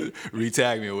whatever,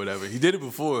 retag me or whatever. He did it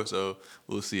before, so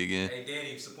we'll see again. Hey,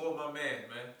 Danny, support my man.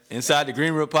 Inside the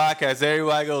Green Room podcast,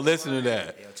 everybody go listen to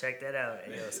that. Yo, check that out.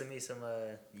 Yo, send me some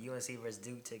UNC versus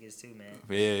Duke tickets too, man.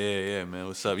 Yeah, man.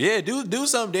 What's up? Yeah, do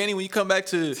something, Danny. When you come back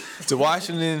to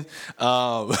Washington,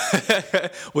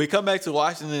 when you come back to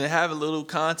Washington and have a little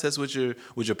contest with your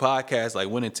podcast, like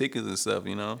winning tickets and stuff.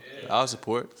 I'll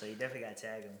support. So you definitely got to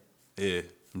tag him. Yeah,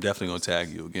 I'm definitely gonna tag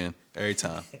you again every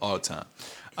time, all the time.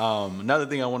 Another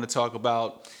thing I want to talk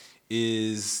about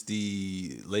is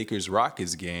the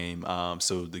Lakers-Rockets game.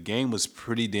 So the game was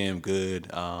pretty damn good,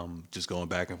 just going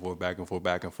back and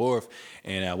forth.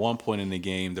 And at one point in the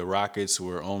game, the Rockets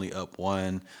were only up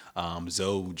one.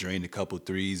 Zoe drained a couple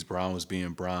threes. Bron was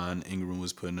being Bron. Ingram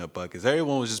was putting up buckets.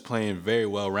 Everyone was just playing very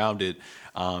well-rounded.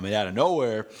 And out of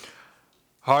nowhere,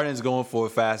 Harden's going for a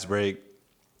fast break.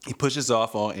 He pushes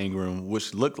off on Ingram,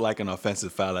 which looked like an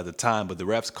offensive foul at the time, but the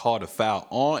refs called a foul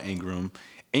on Ingram.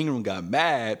 Ingram got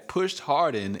mad, pushed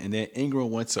Harden, and then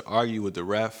Ingram went to argue with the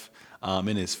ref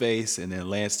in his face, and then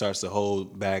Lance starts to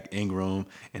hold back Ingram,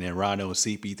 and then Rondo and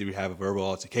CP3 have a verbal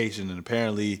altercation, and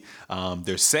apparently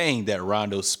they're saying that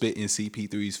Rondo spit in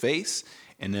CP3's face,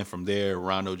 and then from there,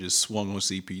 Rondo just swung on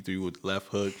CP3 with the left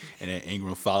hook, and then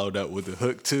Ingram followed up with the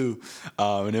hook too.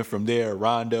 And then from there,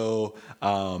 Rondo,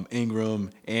 Ingram,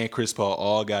 and Chris Paul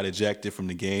all got ejected from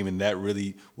the game, and that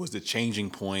really was the changing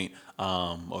point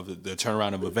of the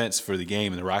turnaround of events for the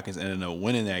game, and the Rockets ended up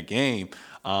winning that game.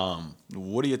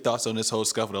 What are your thoughts on this whole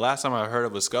scuffle? The last time I heard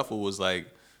of a scuffle was like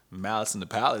Malice in the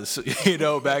Palace,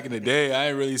 back in the day. I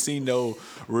ain't really seen no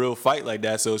real fight like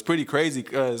that. So it's pretty crazy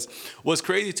because what's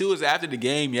crazy too is after the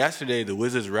game yesterday, the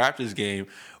Wizards-Raptors game,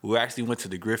 we actually went to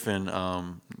the Griffin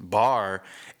bar,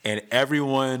 and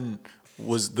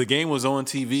the game was on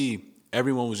TV.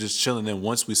 Everyone was just chilling. And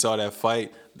once we saw that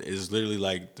fight, it's literally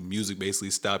like the music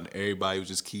basically stopped and everybody was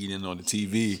just keyed in on the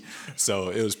TV. So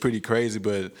it was pretty crazy,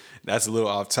 but that's a little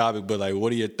off topic. But like,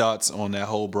 what are your thoughts on that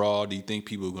whole brawl? Do you think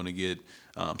people are going to get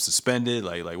suspended?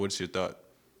 Like, what's your thought?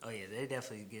 Oh yeah, they're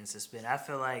definitely getting suspended. I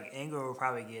feel like Ingram will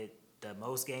probably get the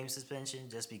most game suspension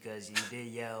just because he did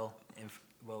yell,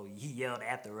 he yelled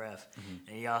at the ref,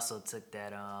 and he also took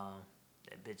that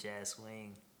bitch ass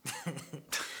swing.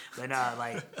 But nah,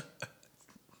 like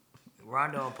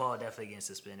Rondo and Paul definitely getting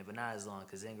suspended, but not as long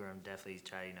because Ingram definitely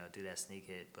tried do that sneak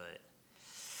hit. But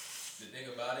the thing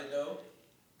about it though,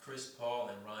 Chris Paul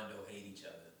and Rondo hate each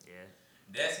other. Yeah.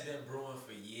 That's been brewing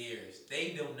for years. They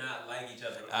do not like each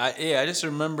other. I just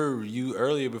remember you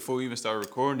earlier before we even started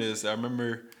recording this.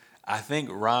 I think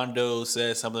Rondo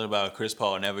said something about Chris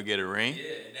Paul never get a ring.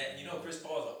 Yeah, and that Chris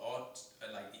Paul is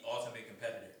like the ultimate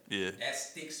competitor. Yeah, that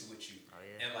sticks with you. Oh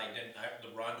yeah. And like then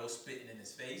the Rondo spitting in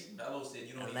his face. Melo said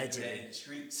you don't even do that in the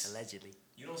streets. Allegedly.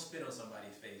 You don't spit on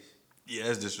somebody's face. Yeah,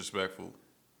 that's disrespectful.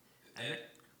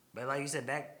 But like you said,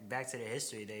 back to the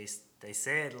history, they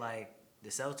said like the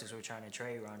Celtics were trying to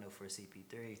trade Rondo for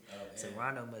CP3. So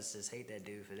Rondo must just hate that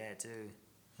dude for that too.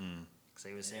 Because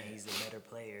they were saying he's the better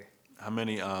player. How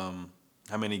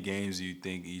many games do you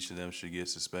think each of them should get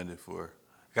suspended for?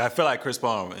 I feel like Chris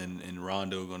Paul and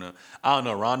Rondo gonna. I don't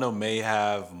know. Rondo may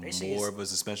have more of a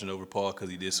suspension over Paul because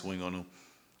he did swing on him.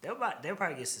 They'll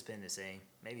probably get suspended the same,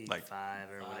 maybe like 5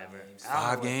 or whatever. Games.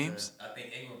 5 games? I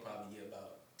think Ingram probably get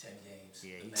about 10 games.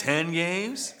 Yeah, 10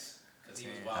 games. Because he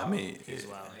was wild. He was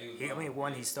wild.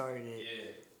 One, he started it.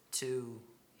 Yeah. 2,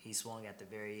 he swung at the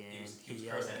very end. He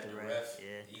yelled at the ref.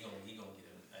 Yeah. He gonna get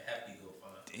a hefty go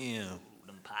fine. Damn. Ooh,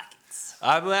 them pockets.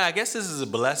 I guess this is a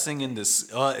blessing in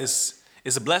this.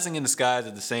 It's a blessing in disguise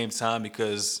at the same time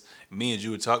because me and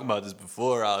you were talking about this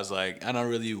before. I was like, I don't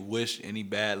really wish any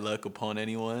bad luck upon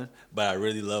anyone, but I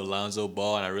really love Lonzo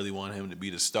Ball and I really want him to be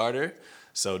the starter.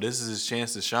 So this is his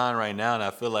chance to shine right now, and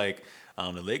I feel like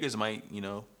the Lakers might,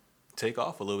 take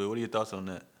off a little bit. What are your thoughts on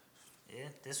that? Yeah,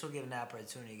 this will give him the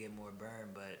opportunity to get more burn,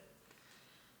 but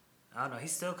I don't know.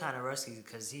 He's still kind of rusty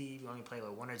because he only played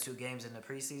like 1 or 2 games in the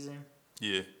preseason.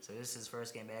 Yeah. So this is his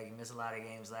first game back. He missed a lot of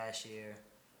games last year.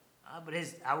 But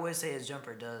I would say his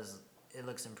jumper it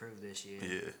looks improved this year.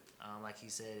 Yeah. Like he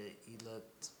said, he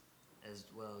looked as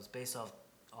well. It's based off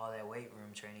all that weight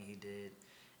room training he did.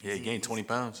 Yeah, he gained 20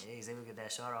 pounds. Yeah, he's able to get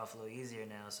that shot off a little easier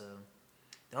now. So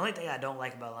the only thing I don't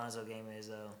like about Lonzo's game is,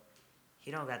 though,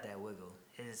 he don't got that wiggle.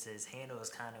 His handle is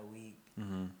kind of weak.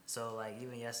 Mm-hmm. So, like,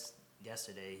 even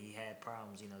yesterday, he had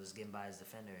problems, just getting by his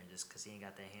defender and just because he ain't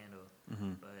got that handle.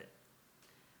 Mm-hmm. But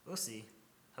we'll see.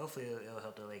 Hopefully, it'll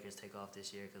help the Lakers take off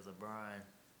this year because LeBron,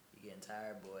 he getting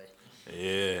tired, boy.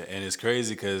 Yeah, and it's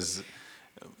crazy because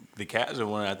the Cavs are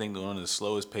one of the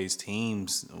slowest paced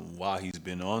teams while he's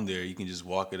been on there. You can just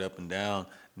walk it up and down.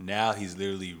 Now he's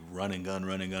literally running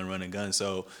gun.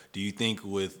 So do you think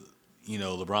with,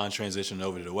 LeBron transitioning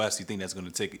over to the West, you think that's going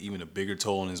to take even a bigger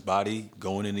toll on his body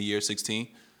going into year 16?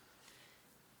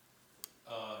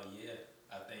 Yeah.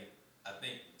 I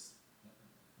think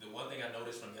the one thing I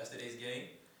noticed from yesterday's game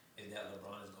is that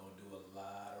LeBron is going to do a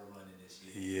lot of running this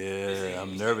year. Yeah,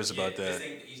 I'm nervous about that. This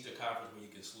ain't the Eastern Conference where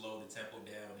you can slow the tempo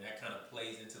down, and that kind of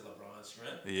plays into LeBron's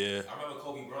strength. Yeah. I remember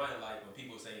Kobe Bryant, like, when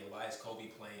people say, why is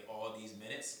Kobe playing all these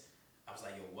minutes? I was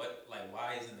like, what? Like,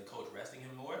 why isn't the coach resting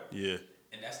him more? Yeah.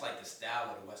 And that's, like, the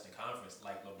style of the Western Conference.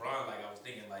 Like, LeBron, like, I was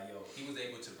thinking, like, he was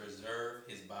able to preserve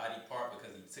his body part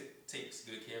because he takes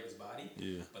good care of his body.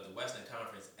 Yeah. But the Western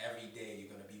Conference, every day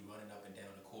you're going to be running up and down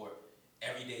the court.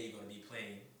 Every day you're going to be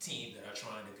playing teams that are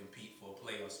trying to compete for a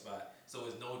playoff spot. So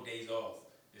there's no days off.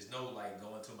 There's no, like,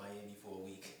 going to Miami for a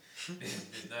week.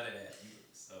 There's none of that.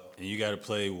 And you got to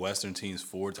play Western teams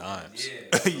 4 times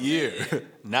a year. Yeah.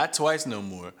 Not twice no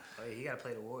more. Oh, yeah, you got to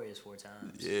play the Warriors 4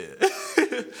 times. Yeah.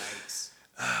 Yikes.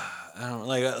 I don't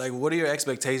like. What are your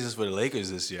expectations for the Lakers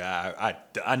this year?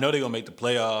 I know they're gonna make the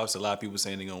playoffs. A lot of people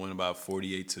saying they're gonna win about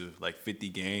 48 to 50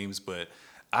 games, but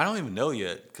I don't even know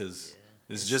yet because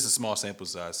it's just a small sample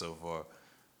size so far.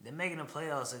 They're making the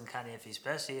playoffs and kind of iffy,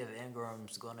 especially if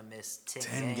Ingram's gonna miss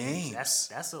 10 games.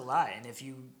 That's a lot. And if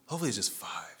you hopefully it's just 5.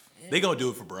 Yeah. They gonna do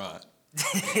it for Bron.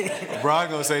 Bron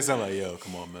gonna say something like, "Yo,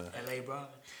 come on, man." LA Bron.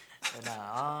 But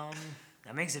nah,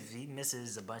 that makes if he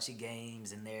misses a bunch of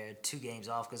games and they're 2 games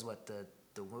off because the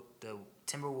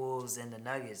Timberwolves and the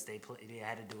Nuggets they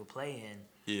had to do a play-in.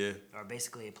 Yeah. Or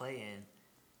basically a play-in,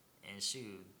 and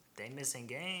shoot, they missing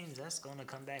games. That's gonna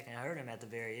come back and hurt them at the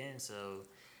very end. So,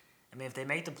 I mean, if they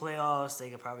make the playoffs,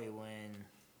 they could probably win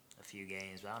a few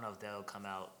games. But I don't know if they'll come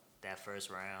out that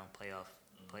first round playoff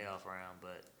round.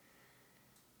 But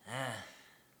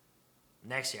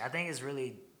next year, I think it's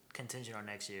really contingent on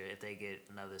next year if they get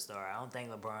another star. I don't think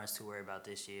LeBron's too worried about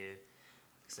this year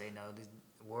because they know the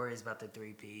Warriors about to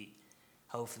 3-peat.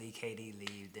 Hopefully KD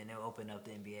leaves, then they'll open up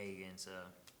the NBA again. So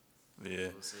yeah,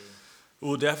 we'll see.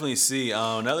 We'll definitely see.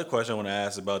 Another question I want to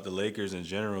ask about the Lakers in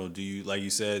general. Do you, like you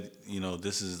said,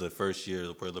 this is the first year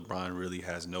where LeBron really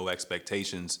has no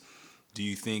expectations. Do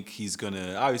you think he's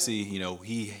gonna? Obviously,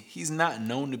 he's not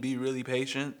known to be really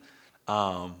patient.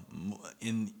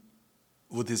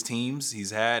 With his teams he's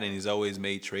had, and he's always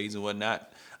made trades and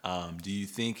whatnot. Do you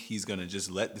think he's going to just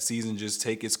let the season just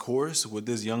take its course with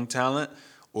this young talent,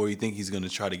 or you think he's going to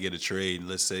try to get a trade,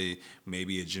 let's say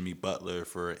maybe a Jimmy Butler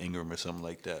for Ingram or something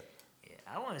like that? Yeah,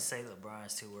 I want to say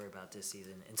LeBron's too worried about this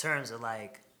season in terms of,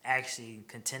 like, actually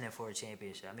contending for a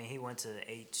championship. I mean, he went to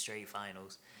 8 straight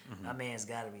finals. Mm-hmm. My man's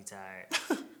got to be tired.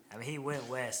 I mean, he went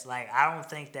west. Like, I don't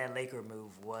think that Laker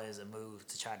move was a move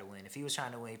to try to win. If he was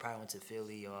trying to win, he probably went to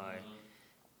Philly or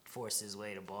forced his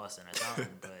way to Boston or something.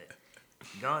 But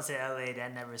going to LA,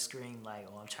 that never screamed like,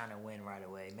 "Oh, I'm trying to win right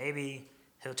away." Maybe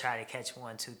he'll try to catch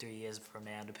 1, 2, 3 years from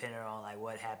now, depending on like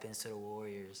what happens to the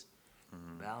Warriors.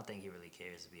 But I don't think he really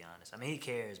cares, to be honest. I mean, he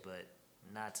cares, but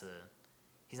not to.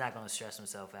 He's not going to stress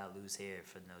himself out, lose hair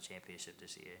for no championship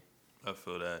this year. I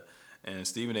feel that. And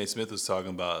Stephen A. Smith was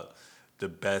talking about the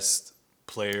best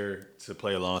player to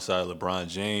play alongside LeBron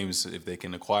James, if they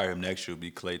can acquire him next year, would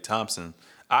be Klay Thompson.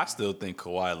 I still think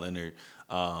Kawhi Leonard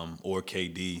or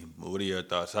KD. What are your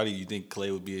thoughts? How do you think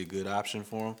Klay would be a good option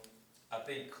for him? I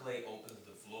think Clay opens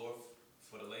the floor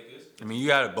for the Lakers. I mean, you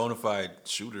got a bona fide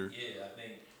shooter. Yeah, I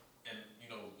think, and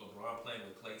LeBron playing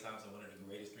with Klay Thompson, one of the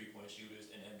greatest 3-point shooters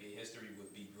in NBA history,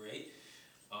 would be great.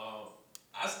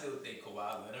 I still think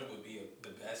Kawhi Leonard would be the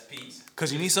best piece.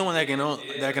 Because you need someone that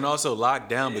can also lock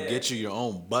down but get you your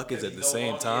own buckets at the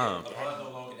same time. LeBron's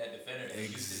no longer that defender.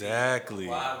 Exactly.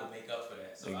 Kawhi will make up for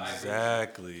that. So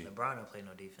Exactly. LeBron don't play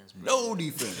no defense. Bro. No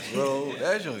defense, bro.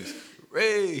 That joint's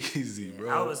crazy, bro.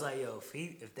 I was like, yo,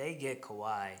 if they get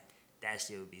Kawhi, that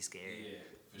shit would be scary. Yeah,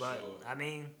 for but sure. I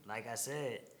mean, like I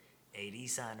said, AD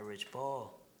signed to Rich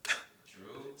Paul. True.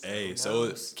 Hey, who so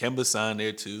knows? Kemba signed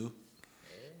there too.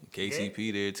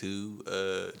 KCP there too.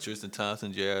 Tristan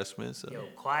Thompson, J.R. Smith. So. Yo,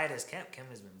 quiet as kept,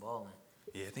 Kemba's been balling.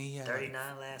 Yeah, I think he had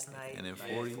 39 last night, and then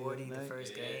like 40 the night?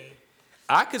 first game.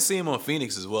 I could see him on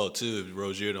Phoenix as well too if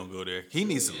Rozier don't go there. He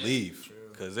needs to leave True.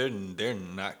 because they're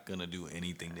not gonna do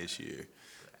anything this year.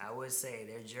 I would say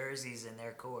their jerseys in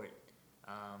their court,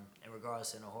 in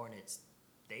regards to the Hornets,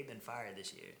 they've been fired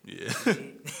this year. Yeah.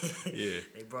 Yeah.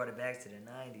 They brought it back to the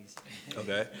 90s.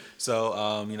 Okay.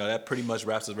 So, that pretty much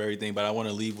wraps up everything, but I want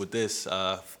to leave with this.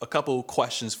 A couple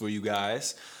questions for you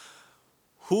guys.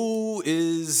 Who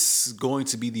is going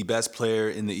to be the best player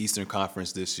in the Eastern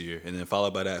Conference this year? And then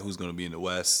followed by that, who's going to be in the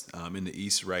West? In the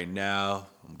East right now,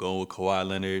 I'm going with Kawhi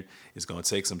Leonard. It's going to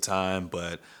take some time,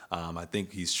 but I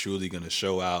think he's truly going to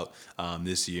show out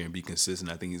this year and be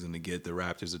consistent. I think he's going to get the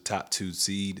Raptors a top 2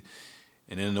 seed.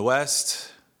 And then in the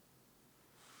West,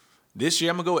 this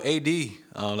year I'm gonna go with AD.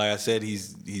 Like I said,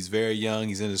 he's very young.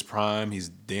 He's in his prime. He's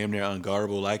damn near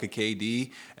unguardable like a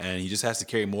KD, and he just has to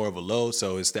carry more of a load.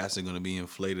 So his stats are gonna be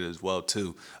inflated as well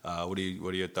too. What are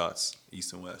your thoughts,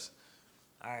 East and West?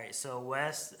 All right, so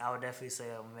West, I would definitely say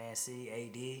man,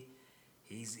 AD.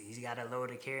 He's got a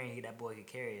load to carry, and that boy can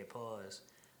carry it. Pause.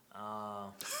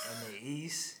 In the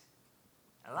East,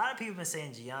 a lot of people been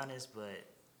saying Giannis, but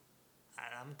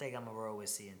I'm gonna roll with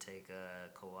C and take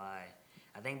Kawhi.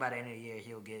 I think by the end of the year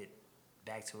he'll get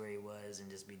back to where he was and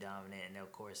just be dominant, and they'll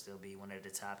of course still be one of the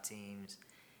top teams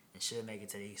and should make it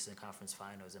to the Eastern Conference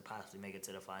Finals and possibly make it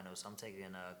to the finals. So I'm taking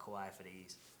Kawhi for the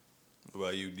East. What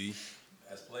about you, D?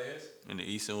 As players, In the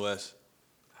East and West?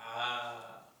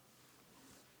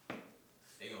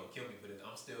 they gonna kill me for this.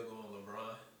 I'm still going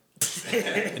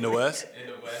LeBron. In the West? In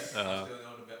the West, I'm still going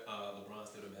LeBron's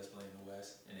still the best player in the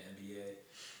West in the NBA.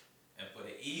 And for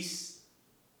the East,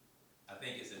 I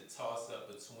think it's a toss-up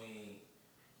between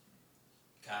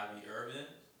Kyrie Irving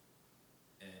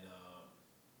and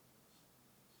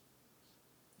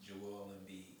Joel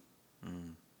Embiid.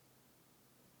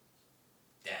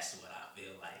 That's what I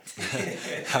feel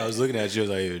like. I was looking at you, I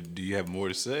was like, do you have more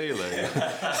to say?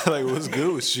 Like, like what's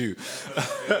good with you?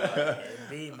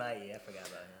 Embiid might, I forgot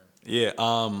about him. Yeah,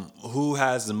 who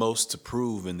has the most to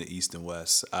prove in the East and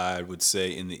West? I would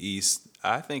say in the East,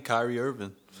 I think Kyrie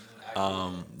Irving.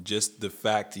 Just the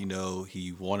fact,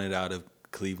 he wanted out of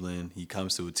Cleveland. He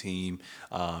comes to a team,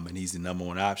 and he's the number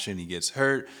one option. He gets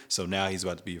hurt, so now he's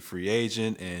about to be a free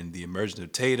agent. And the emergence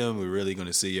of Tatum, we're really going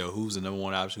to see, who's the number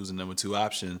one option, who's the number 2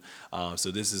 option.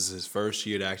 So this is his first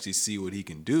year to actually see what he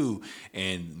can do.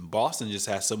 And Boston just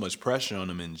has so much pressure on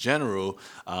him in general.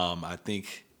 I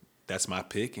think that's my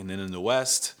pick. And then in the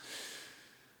West,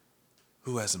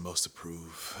 who has the most to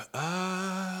prove?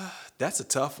 That's a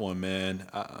tough one, man.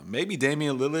 Maybe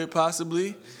Damian Lillard, possibly.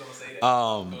 I'm just gonna say that.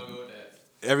 I'm gonna go with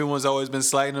that. Everyone's always been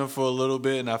slighting him for a little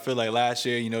bit, and I feel like last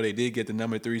year, they did get the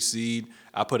number 3 seed.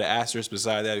 I put an asterisk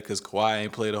beside that because Kawhi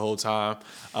ain't played the whole time.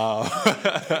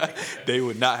 They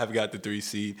would not have got the 3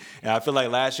 seed. And I feel like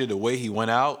last year, the way he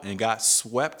went out and got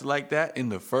swept like that in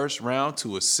the first round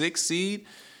to a 6 seed,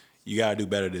 you got to do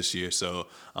better this year. So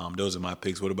those are my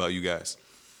picks. What about you guys?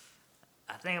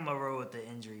 I think I'm going to roll with the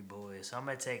injury boys. So I'm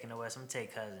going to take in the West. I'm going to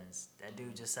take Cousins. That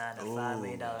dude just signed a $5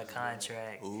 million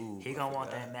contract. He going to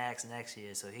want that max next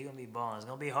year, so he going to be balling. It's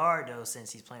going to be hard, though,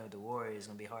 since he's playing with the Warriors. It's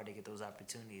going to be hard to get those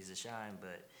opportunities to shine,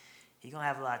 but he going to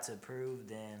have a lot to prove.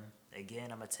 Then,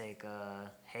 again, I'm going to take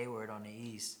Hayward on the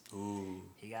East.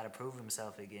 He got to prove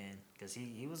himself again because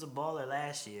he was a baller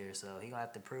last year, so he going to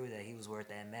have to prove that he was worth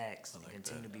that max and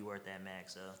continue to be worth that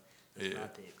max. So those are my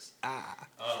picks.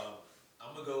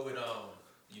 I'm gonna go with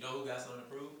you know who got something to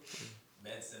prove?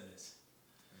 Ben Simmons.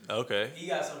 Okay. He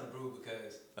got something to prove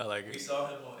because I like we it. saw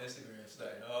him on Instagram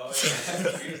starting. Oh,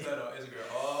 yeah. He was starting on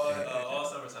Instagram all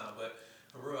summertime. But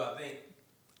for real, I think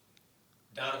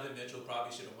Donovan Mitchell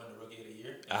probably should have won the Rookie of the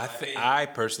Year. I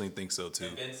personally think so too.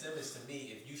 And Ben Simmons, to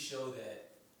me, if you show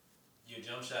that your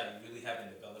jump shot, you really haven't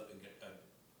developed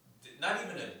not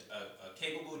even a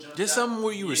capable jump shot. Just something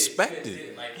where you respect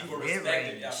it. Like people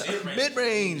respect it.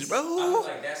 Mid-range, bro. I feel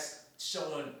like that's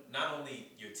showing not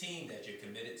only your team that you're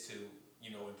committed to,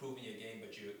 improving your game,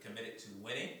 but you're committed to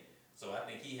winning. So I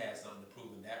think he has something to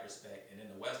prove in that respect. And in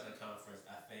the Western Conference,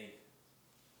 I think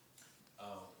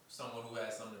someone who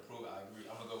has something to prove, I agree.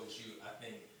 I'm going to go with you. I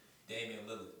think Damian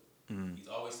Lillard. Mm-hmm. He's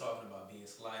always talking about being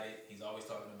slighted. He's always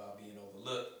talking about being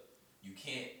overlooked. You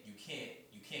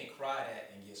can't cry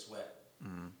that and get swept.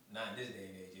 Mm-hmm. Not in this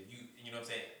day and age. If you know what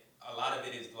I'm saying? A lot of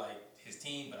it is like his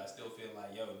team, but I still feel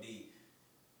like, yo, D,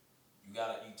 you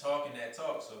talking that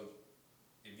talk, so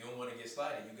if you don't want to get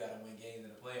slighted, you gotta win games in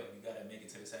the playoff. You gotta make it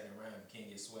to the second round. You can't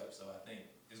get swept. So I think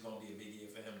it's gonna be a big year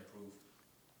for him to prove.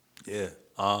 Yeah.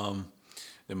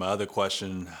 Then my other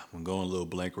question, I'm going a little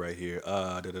blank right here.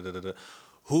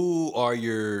 Who are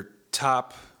your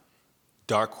top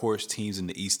dark horse teams in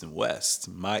the East and West?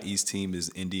 My East team is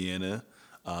Indiana.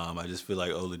 I just feel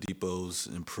like Oladipo's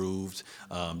improved.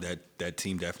 That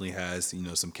team definitely has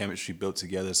some chemistry built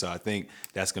together. So I think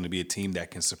that's going to be a team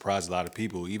that can surprise a lot of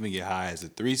people, even get high as a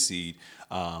 3 seed.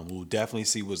 We'll definitely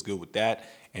see what's good with that.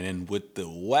 And then with the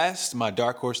West, my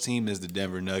dark horse team is the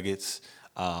Denver Nuggets.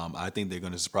 I think they're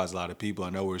going to surprise a lot of people. I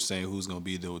know we're saying who's going to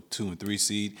be the 2 and 3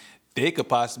 seed. They could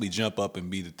possibly jump up and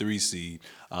be the 3 seed.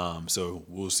 So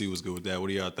we'll see what's good with that.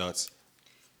 What are y'all thoughts?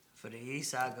 For the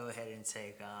East, I'll go ahead and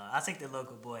I'll take the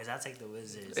local boys. I'll take the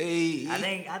Wizards. Hey. I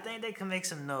think they can make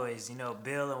some noise.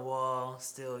 Bill and Wall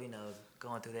still,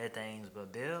 going through their things.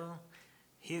 But Bill,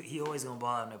 he always going to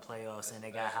ball in the playoffs. And they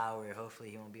got Howard.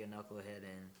 Hopefully he won't be a knucklehead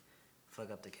and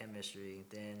fuck up the chemistry.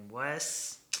 Then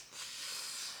West,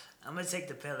 I'm going to take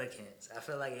the Pelicans. I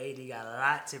feel like AD got a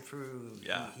lot to prove.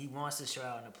 Yeah. He wants to show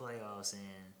out in the playoffs.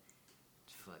 And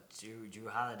fuck, Drew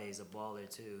Holiday's a baller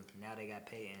too. Now they got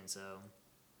Peyton, so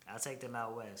I'll take them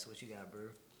out West. What you got, bro?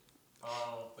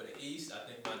 For the East, I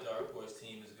think my dark horse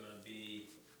team is going to be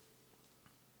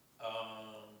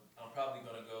I'm probably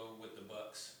going to go with the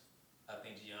Bucks. I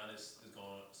think Giannis is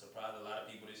going to surprise a lot of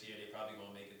people this year. They're probably going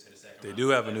to make it to the second round. They do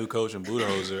have a new coach in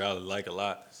Budenholzer I like a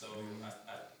lot. So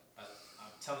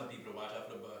I'm telling people to watch out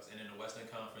for the Bucks. And in the Western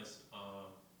Conference,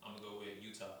 I'm going to go with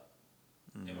Utah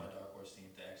in my dark horse team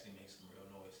to actually make some real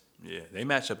noise. Yeah, they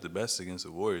match up the best against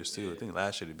the Warriors, too. Yeah. I think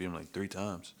last year they beat them like 3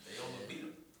 times. They almost beat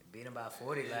them. They beat them by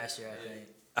 40 last year, I think.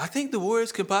 I think the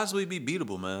Warriors could possibly be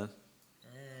beatable, man.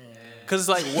 Because it's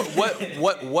like,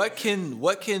 what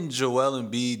can Joel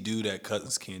Embiid do that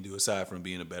Cousins can't do aside from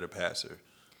being a better passer?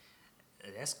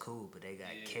 That's cool, but they got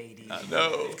KD. I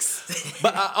know,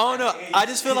 but I don't know.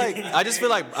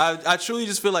 I truly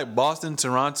just feel like Boston,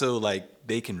 Toronto, like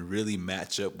they can really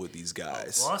match up with these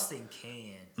guys. Boston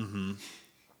can,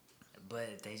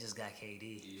 but they just got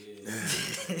KD.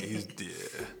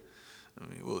 Yeah, I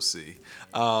mean, we'll see.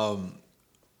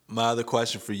 My other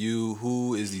question for you: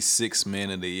 who is the 6th man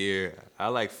of the year? I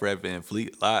like Fred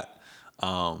VanVleet a lot.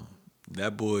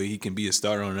 That boy, he can be a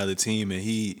starter on another team,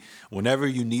 and whenever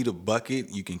you need a bucket,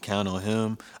 you can count on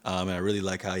him. And I really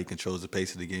like how he controls the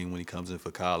pace of the game when he comes in for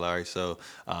Kyle Lowry. So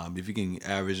if you can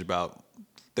average about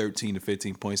 13 to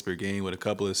 15 points per game with a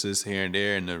couple of assists here and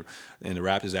there, and the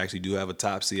Raptors actually do have a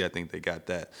top seed, I think they got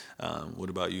that. What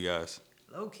about you guys?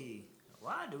 Low key,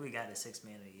 why do we got a 6th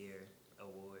man of the year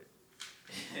award?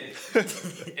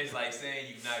 It's like saying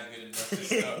you're not good enough to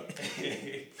start.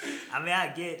 I mean, I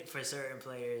get for certain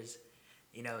players,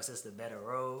 it's just a better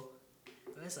role.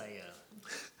 But it's like,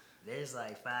 there's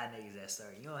like 5 niggas that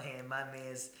start. You gonna hand my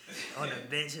man's on the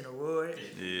bench an award?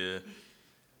 Yeah.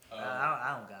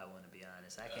 I don't got one, to be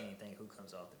honest. I can't even think who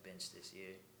comes off the bench this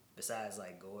year besides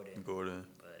like Gordon. But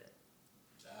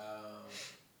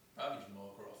probably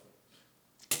Jamal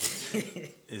Crawford.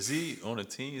 Is he on a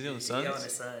team? Is he on the Suns? He's on the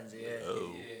Suns, yeah.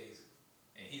 Oh. Yeah,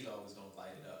 and he's always gonna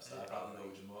light it up. So I probably go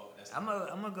with Jamal.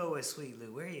 I'm gonna go with Sweet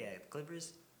Lou. Where he at?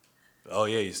 Clippers? Oh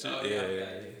yeah, he's still. Yeah.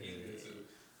 He's good too.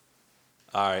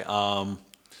 All right.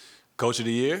 Coach of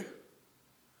the year.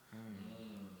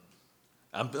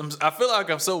 I feel like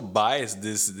I'm so biased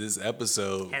this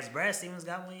episode. Has Brad Stevens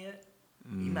got one yet?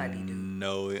 He might be due.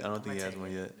 No, I don't think he has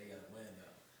one yet. They gotta win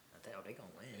though. I think they gonna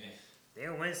win. Yeah.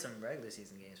 They'll win some regular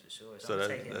season games for sure. So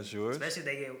that's yours? Especially if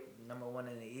they get number 1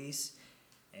 in the East,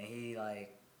 and he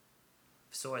like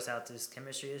sorts out this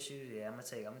chemistry issue. Yeah, I'm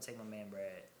gonna take my man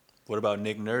Brad. What about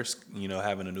Nick Nurse,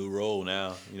 having a new role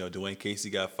now? Dwayne Casey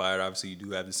got fired. Obviously, you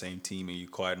do have the same team and you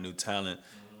acquired new talent.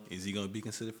 Is he going to be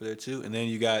considered for that too? And then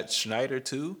you got Schneider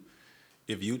too.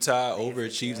 If Utah Think if it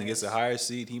overachieves and gets a does. higher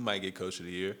seed, he might get Coach of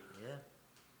the Year. Yeah.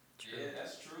 Yeah,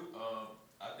 that's true.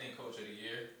 I think Coach of the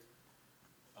Year.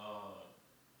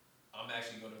 I'm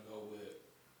actually gonna go with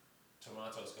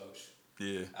Toronto's coach.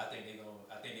 Yeah. I think they're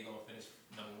gonna finish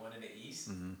number one in the East.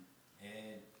 And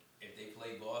if they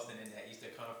play Boston in that Eastern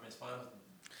Conference Finals,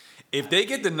 If they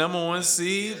get the number one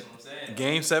seed, that's what I'm saying.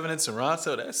 Game 7 in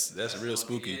Toronto, that's real what-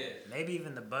 spooky. Yeah. Maybe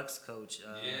even the Bucks coach.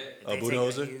 Yeah. If they take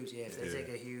Budenholzer? if they take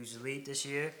a huge leap this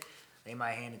year, they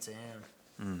might hand it to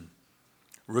him.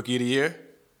 Rookie of the Year,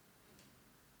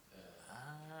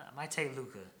 I might take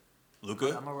Luca. Luka.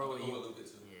 I'm I'm gonna I'm roll gonna with go you. with Luka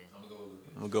too. Yeah. I'm gonna go with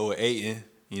Luka. gonna go with Ayton.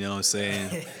 You know what I'm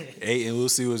saying? Ayton, we'll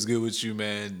see what's good with you,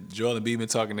 man. Joel and B been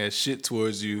talking that shit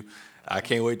towards you. I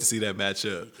can't wait to see that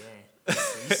matchup. He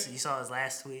can. You saw his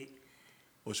last tweet.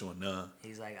 Which one? Nah.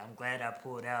 He's like, "I'm glad I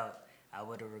pulled out. I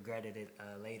would have regretted it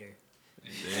later."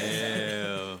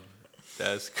 Damn.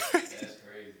 That's crazy. That's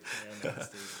crazy. Yeah, that's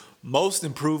stupid. Most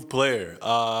improved player.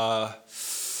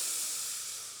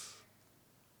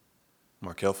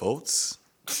 Markel Fultz.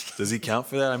 Does he count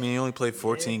for that? I mean, he only played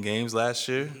 14 games last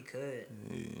year. He could.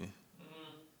 Yeah.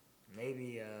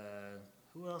 Maybe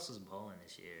who else was bowling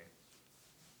this year?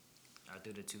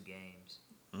 Through the 2 games.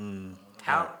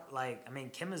 How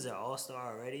Kim is an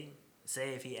all-star already.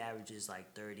 Say if he averages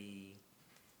like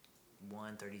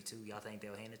 31, 32, y'all think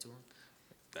they'll hand it to him?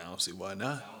 I don't see why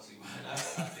not. I don't see why not. I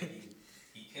think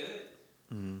he could.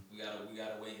 We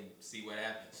gotta wait and see what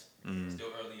happens. It's still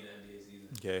early in the NBA season.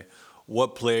 Okay.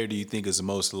 What player do you think is the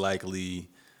most likely,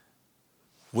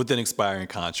 with an expiring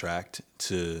contract,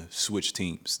 to switch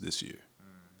teams this year?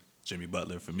 Jimmy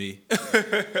Butler for me.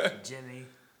 Jimmy,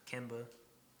 Kimba. I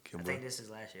Kimba. think this is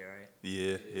last year, right?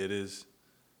 Yeah, it is.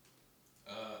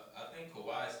 I think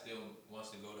Kawhi still wants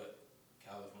to go to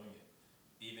California,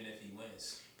 even if he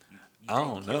wins. You I think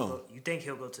don't he'll know. go- you think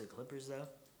he'll go to the Clippers though?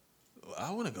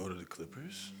 I want to go to the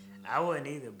Clippers. I wouldn't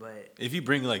either, but If you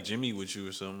bring like Jimmy with you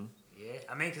or something. yeah,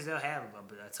 because they'll have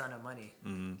a ton of money. I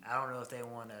don't know if they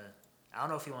want to. I don't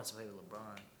know if he wants to play with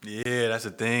LeBron. Yeah, that's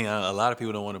the thing. A lot of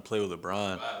people don't want to play with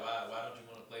LeBron. Why don't you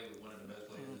want to play with one of the best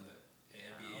players in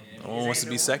the NBA? No one wants to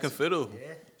be second fiddle. Yeah,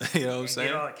 You know what I'm And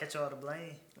saying? catch all the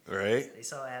blame. Right? They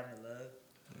saw having love.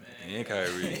 And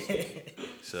Kyrie.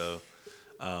 So,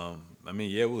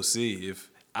 yeah, we'll see. If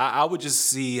I would just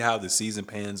see how the season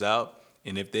pans out,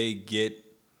 and if they get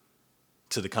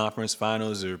to the conference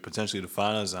finals or potentially the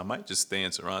finals, I might just stay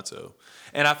in Toronto.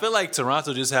 And I feel like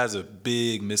Toronto just has a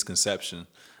big misconception.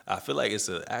 I feel like it's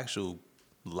an actual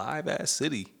live ass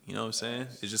city. You know what I'm saying?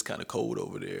 It's just kind of cold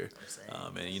over there.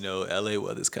 And LA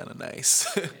weather's kind of nice.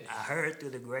 I heard through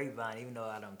the grapevine, even though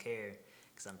I don't care,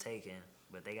 because I'm taking,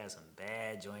 but they got some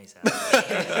bad joints out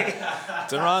there.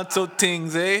 Toronto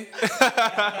Tings, eh?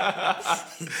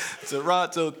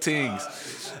 Toronto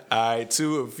Tings. All right,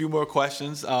 a few more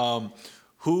questions.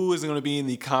 Who is going to be in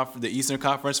the Eastern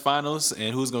Conference Finals,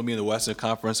 and who's going to be in the Western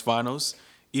Conference Finals?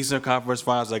 Eastern Conference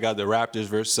Finals, I got the Raptors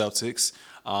versus Celtics.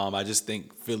 I just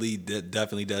think Philly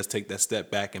definitely does take that step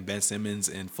back, and Ben Simmons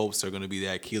and Fultz are going to be the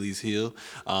Achilles heel.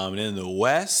 And then the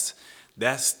West,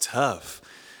 that's tough.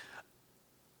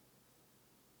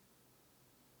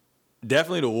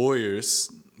 Definitely the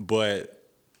Warriors, but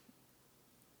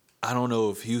I don't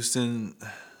know if Utah's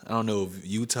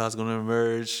going to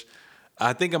emerge.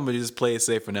 I think I'm going to just play it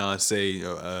safe for now and say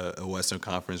a Western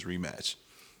Conference rematch.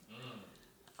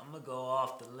 I'm going to go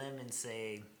off the limb and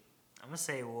say, I'm going to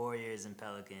say Warriors and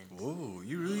Pelicans. Whoa,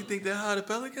 you really think they're high the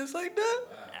Pelicans like that?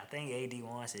 I think AD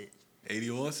wants it. AD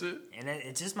wants it? And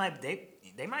it just might,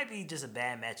 they might be just a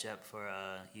bad matchup for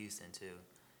Houston, too.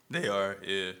 They are,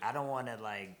 yeah. I don't want to,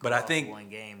 But go I off think- one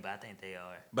game, but I think they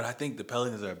are. But I think the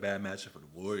Pelicans are a bad matchup for the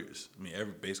Warriors. I mean,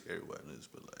 basically everyone is,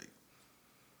 but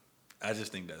I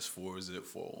just think that's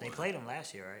 4-1. They played them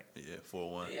last year, right? Yeah,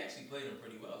 4-1. They actually played them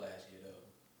pretty well last year, though.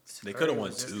 They coulda Curry won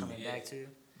was just 2. coming back, too.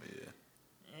 Yeah.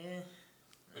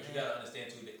 But you gotta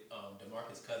understand too that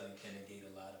DeMarcus Cousins can negate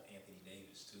a lot of Anthony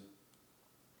Davis too.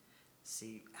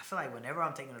 See, I feel like whenever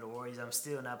I'm thinking of the Warriors, I'm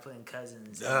still not putting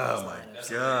Cousins in Oh, those my lineups. That's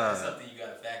God. something you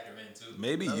gotta factor in too.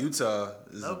 Maybe Utah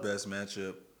is Nope. the best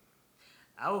matchup.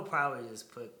 I would probably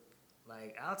just put,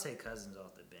 I'll take Cousins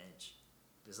off the bench.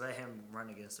 Just let him run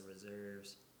against the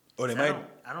reserves. Or they 'Cause might,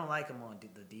 I don't like him on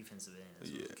the defensive end. That's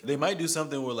what's yeah, killing they me. might do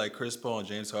something with Chris Paul and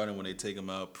James Harden when they take them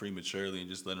out prematurely and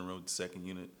just let them run with the second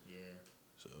unit. Yeah.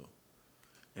 So,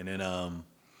 and then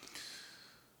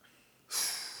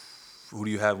who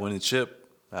do you have winning the chip?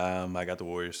 I got the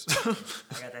Warriors. I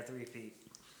got that 3-peat.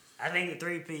 I think the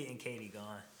 3-peat and Katie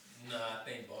gone. Nah, I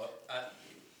think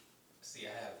I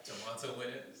have Toronto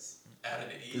winners out of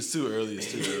the East. It's too early.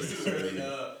 It's too early.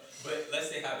 But let's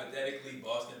say hypothetically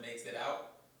Boston makes it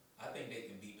out. I think they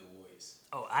can beat the Warriors.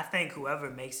 Oh, I think whoever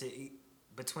makes it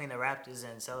between the Raptors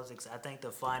and Celtics, I think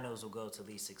the finals will go to at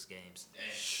least 6 games.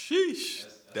 Damn. Sheesh.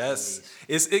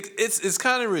 It's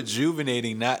kind of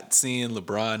rejuvenating not seeing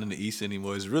LeBron in the East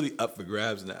anymore. It's really up for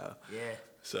grabs now. Yeah.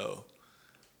 So.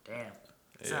 Damn.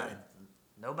 Yeah.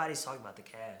 Nobody's talking about the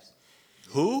Cavs.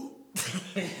 Who?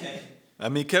 I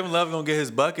mean, Kevin Love gonna get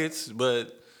his buckets,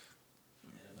 but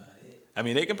I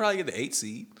mean they can probably get the 8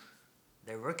 seed.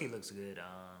 Their rookie looks good.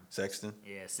 Sexton.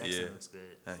 Yeah, Sexton looks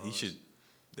good. He should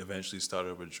eventually start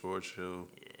over George Hill.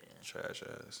 Yeah. Trash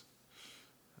ass.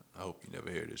 I hope you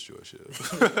never hear this, George Hill.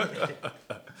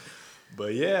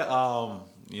 But yeah,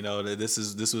 this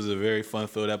was a very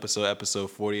fun-filled episode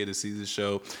 40 of the Seezus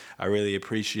Show. I really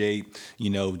appreciate,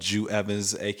 Ju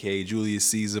Evans, aka Julius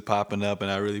Caesar, popping up, and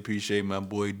I really appreciate my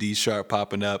boy D Sharp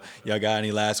popping up. Y'all got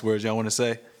any last words y'all want to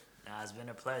say? Nah, it's been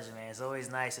a pleasure, man. It's always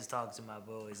nice to talk to my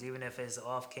boys, even if it's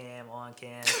off cam, on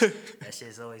cam. That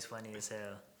shit's always funny as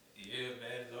hell. Yeah,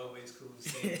 man, it's always cool to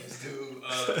see this dude.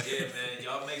 Yeah, man,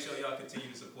 y'all make sure y'all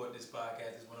continue to support this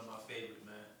podcast. It's one of my favorites,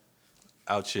 man.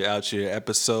 Out here.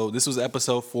 This was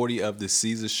episode 40 of the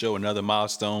Seezus Show, another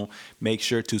milestone. Make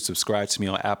sure to subscribe to me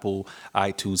on Apple,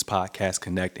 iTunes, Podcast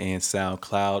Connect, and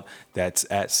SoundCloud. That's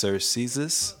at Sir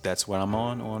Seezus. That's what I'm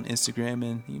on Instagram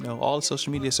and, all the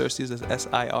social media. Sir Seezus,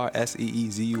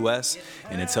 SirSeezus.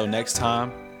 And until next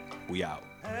time, we out.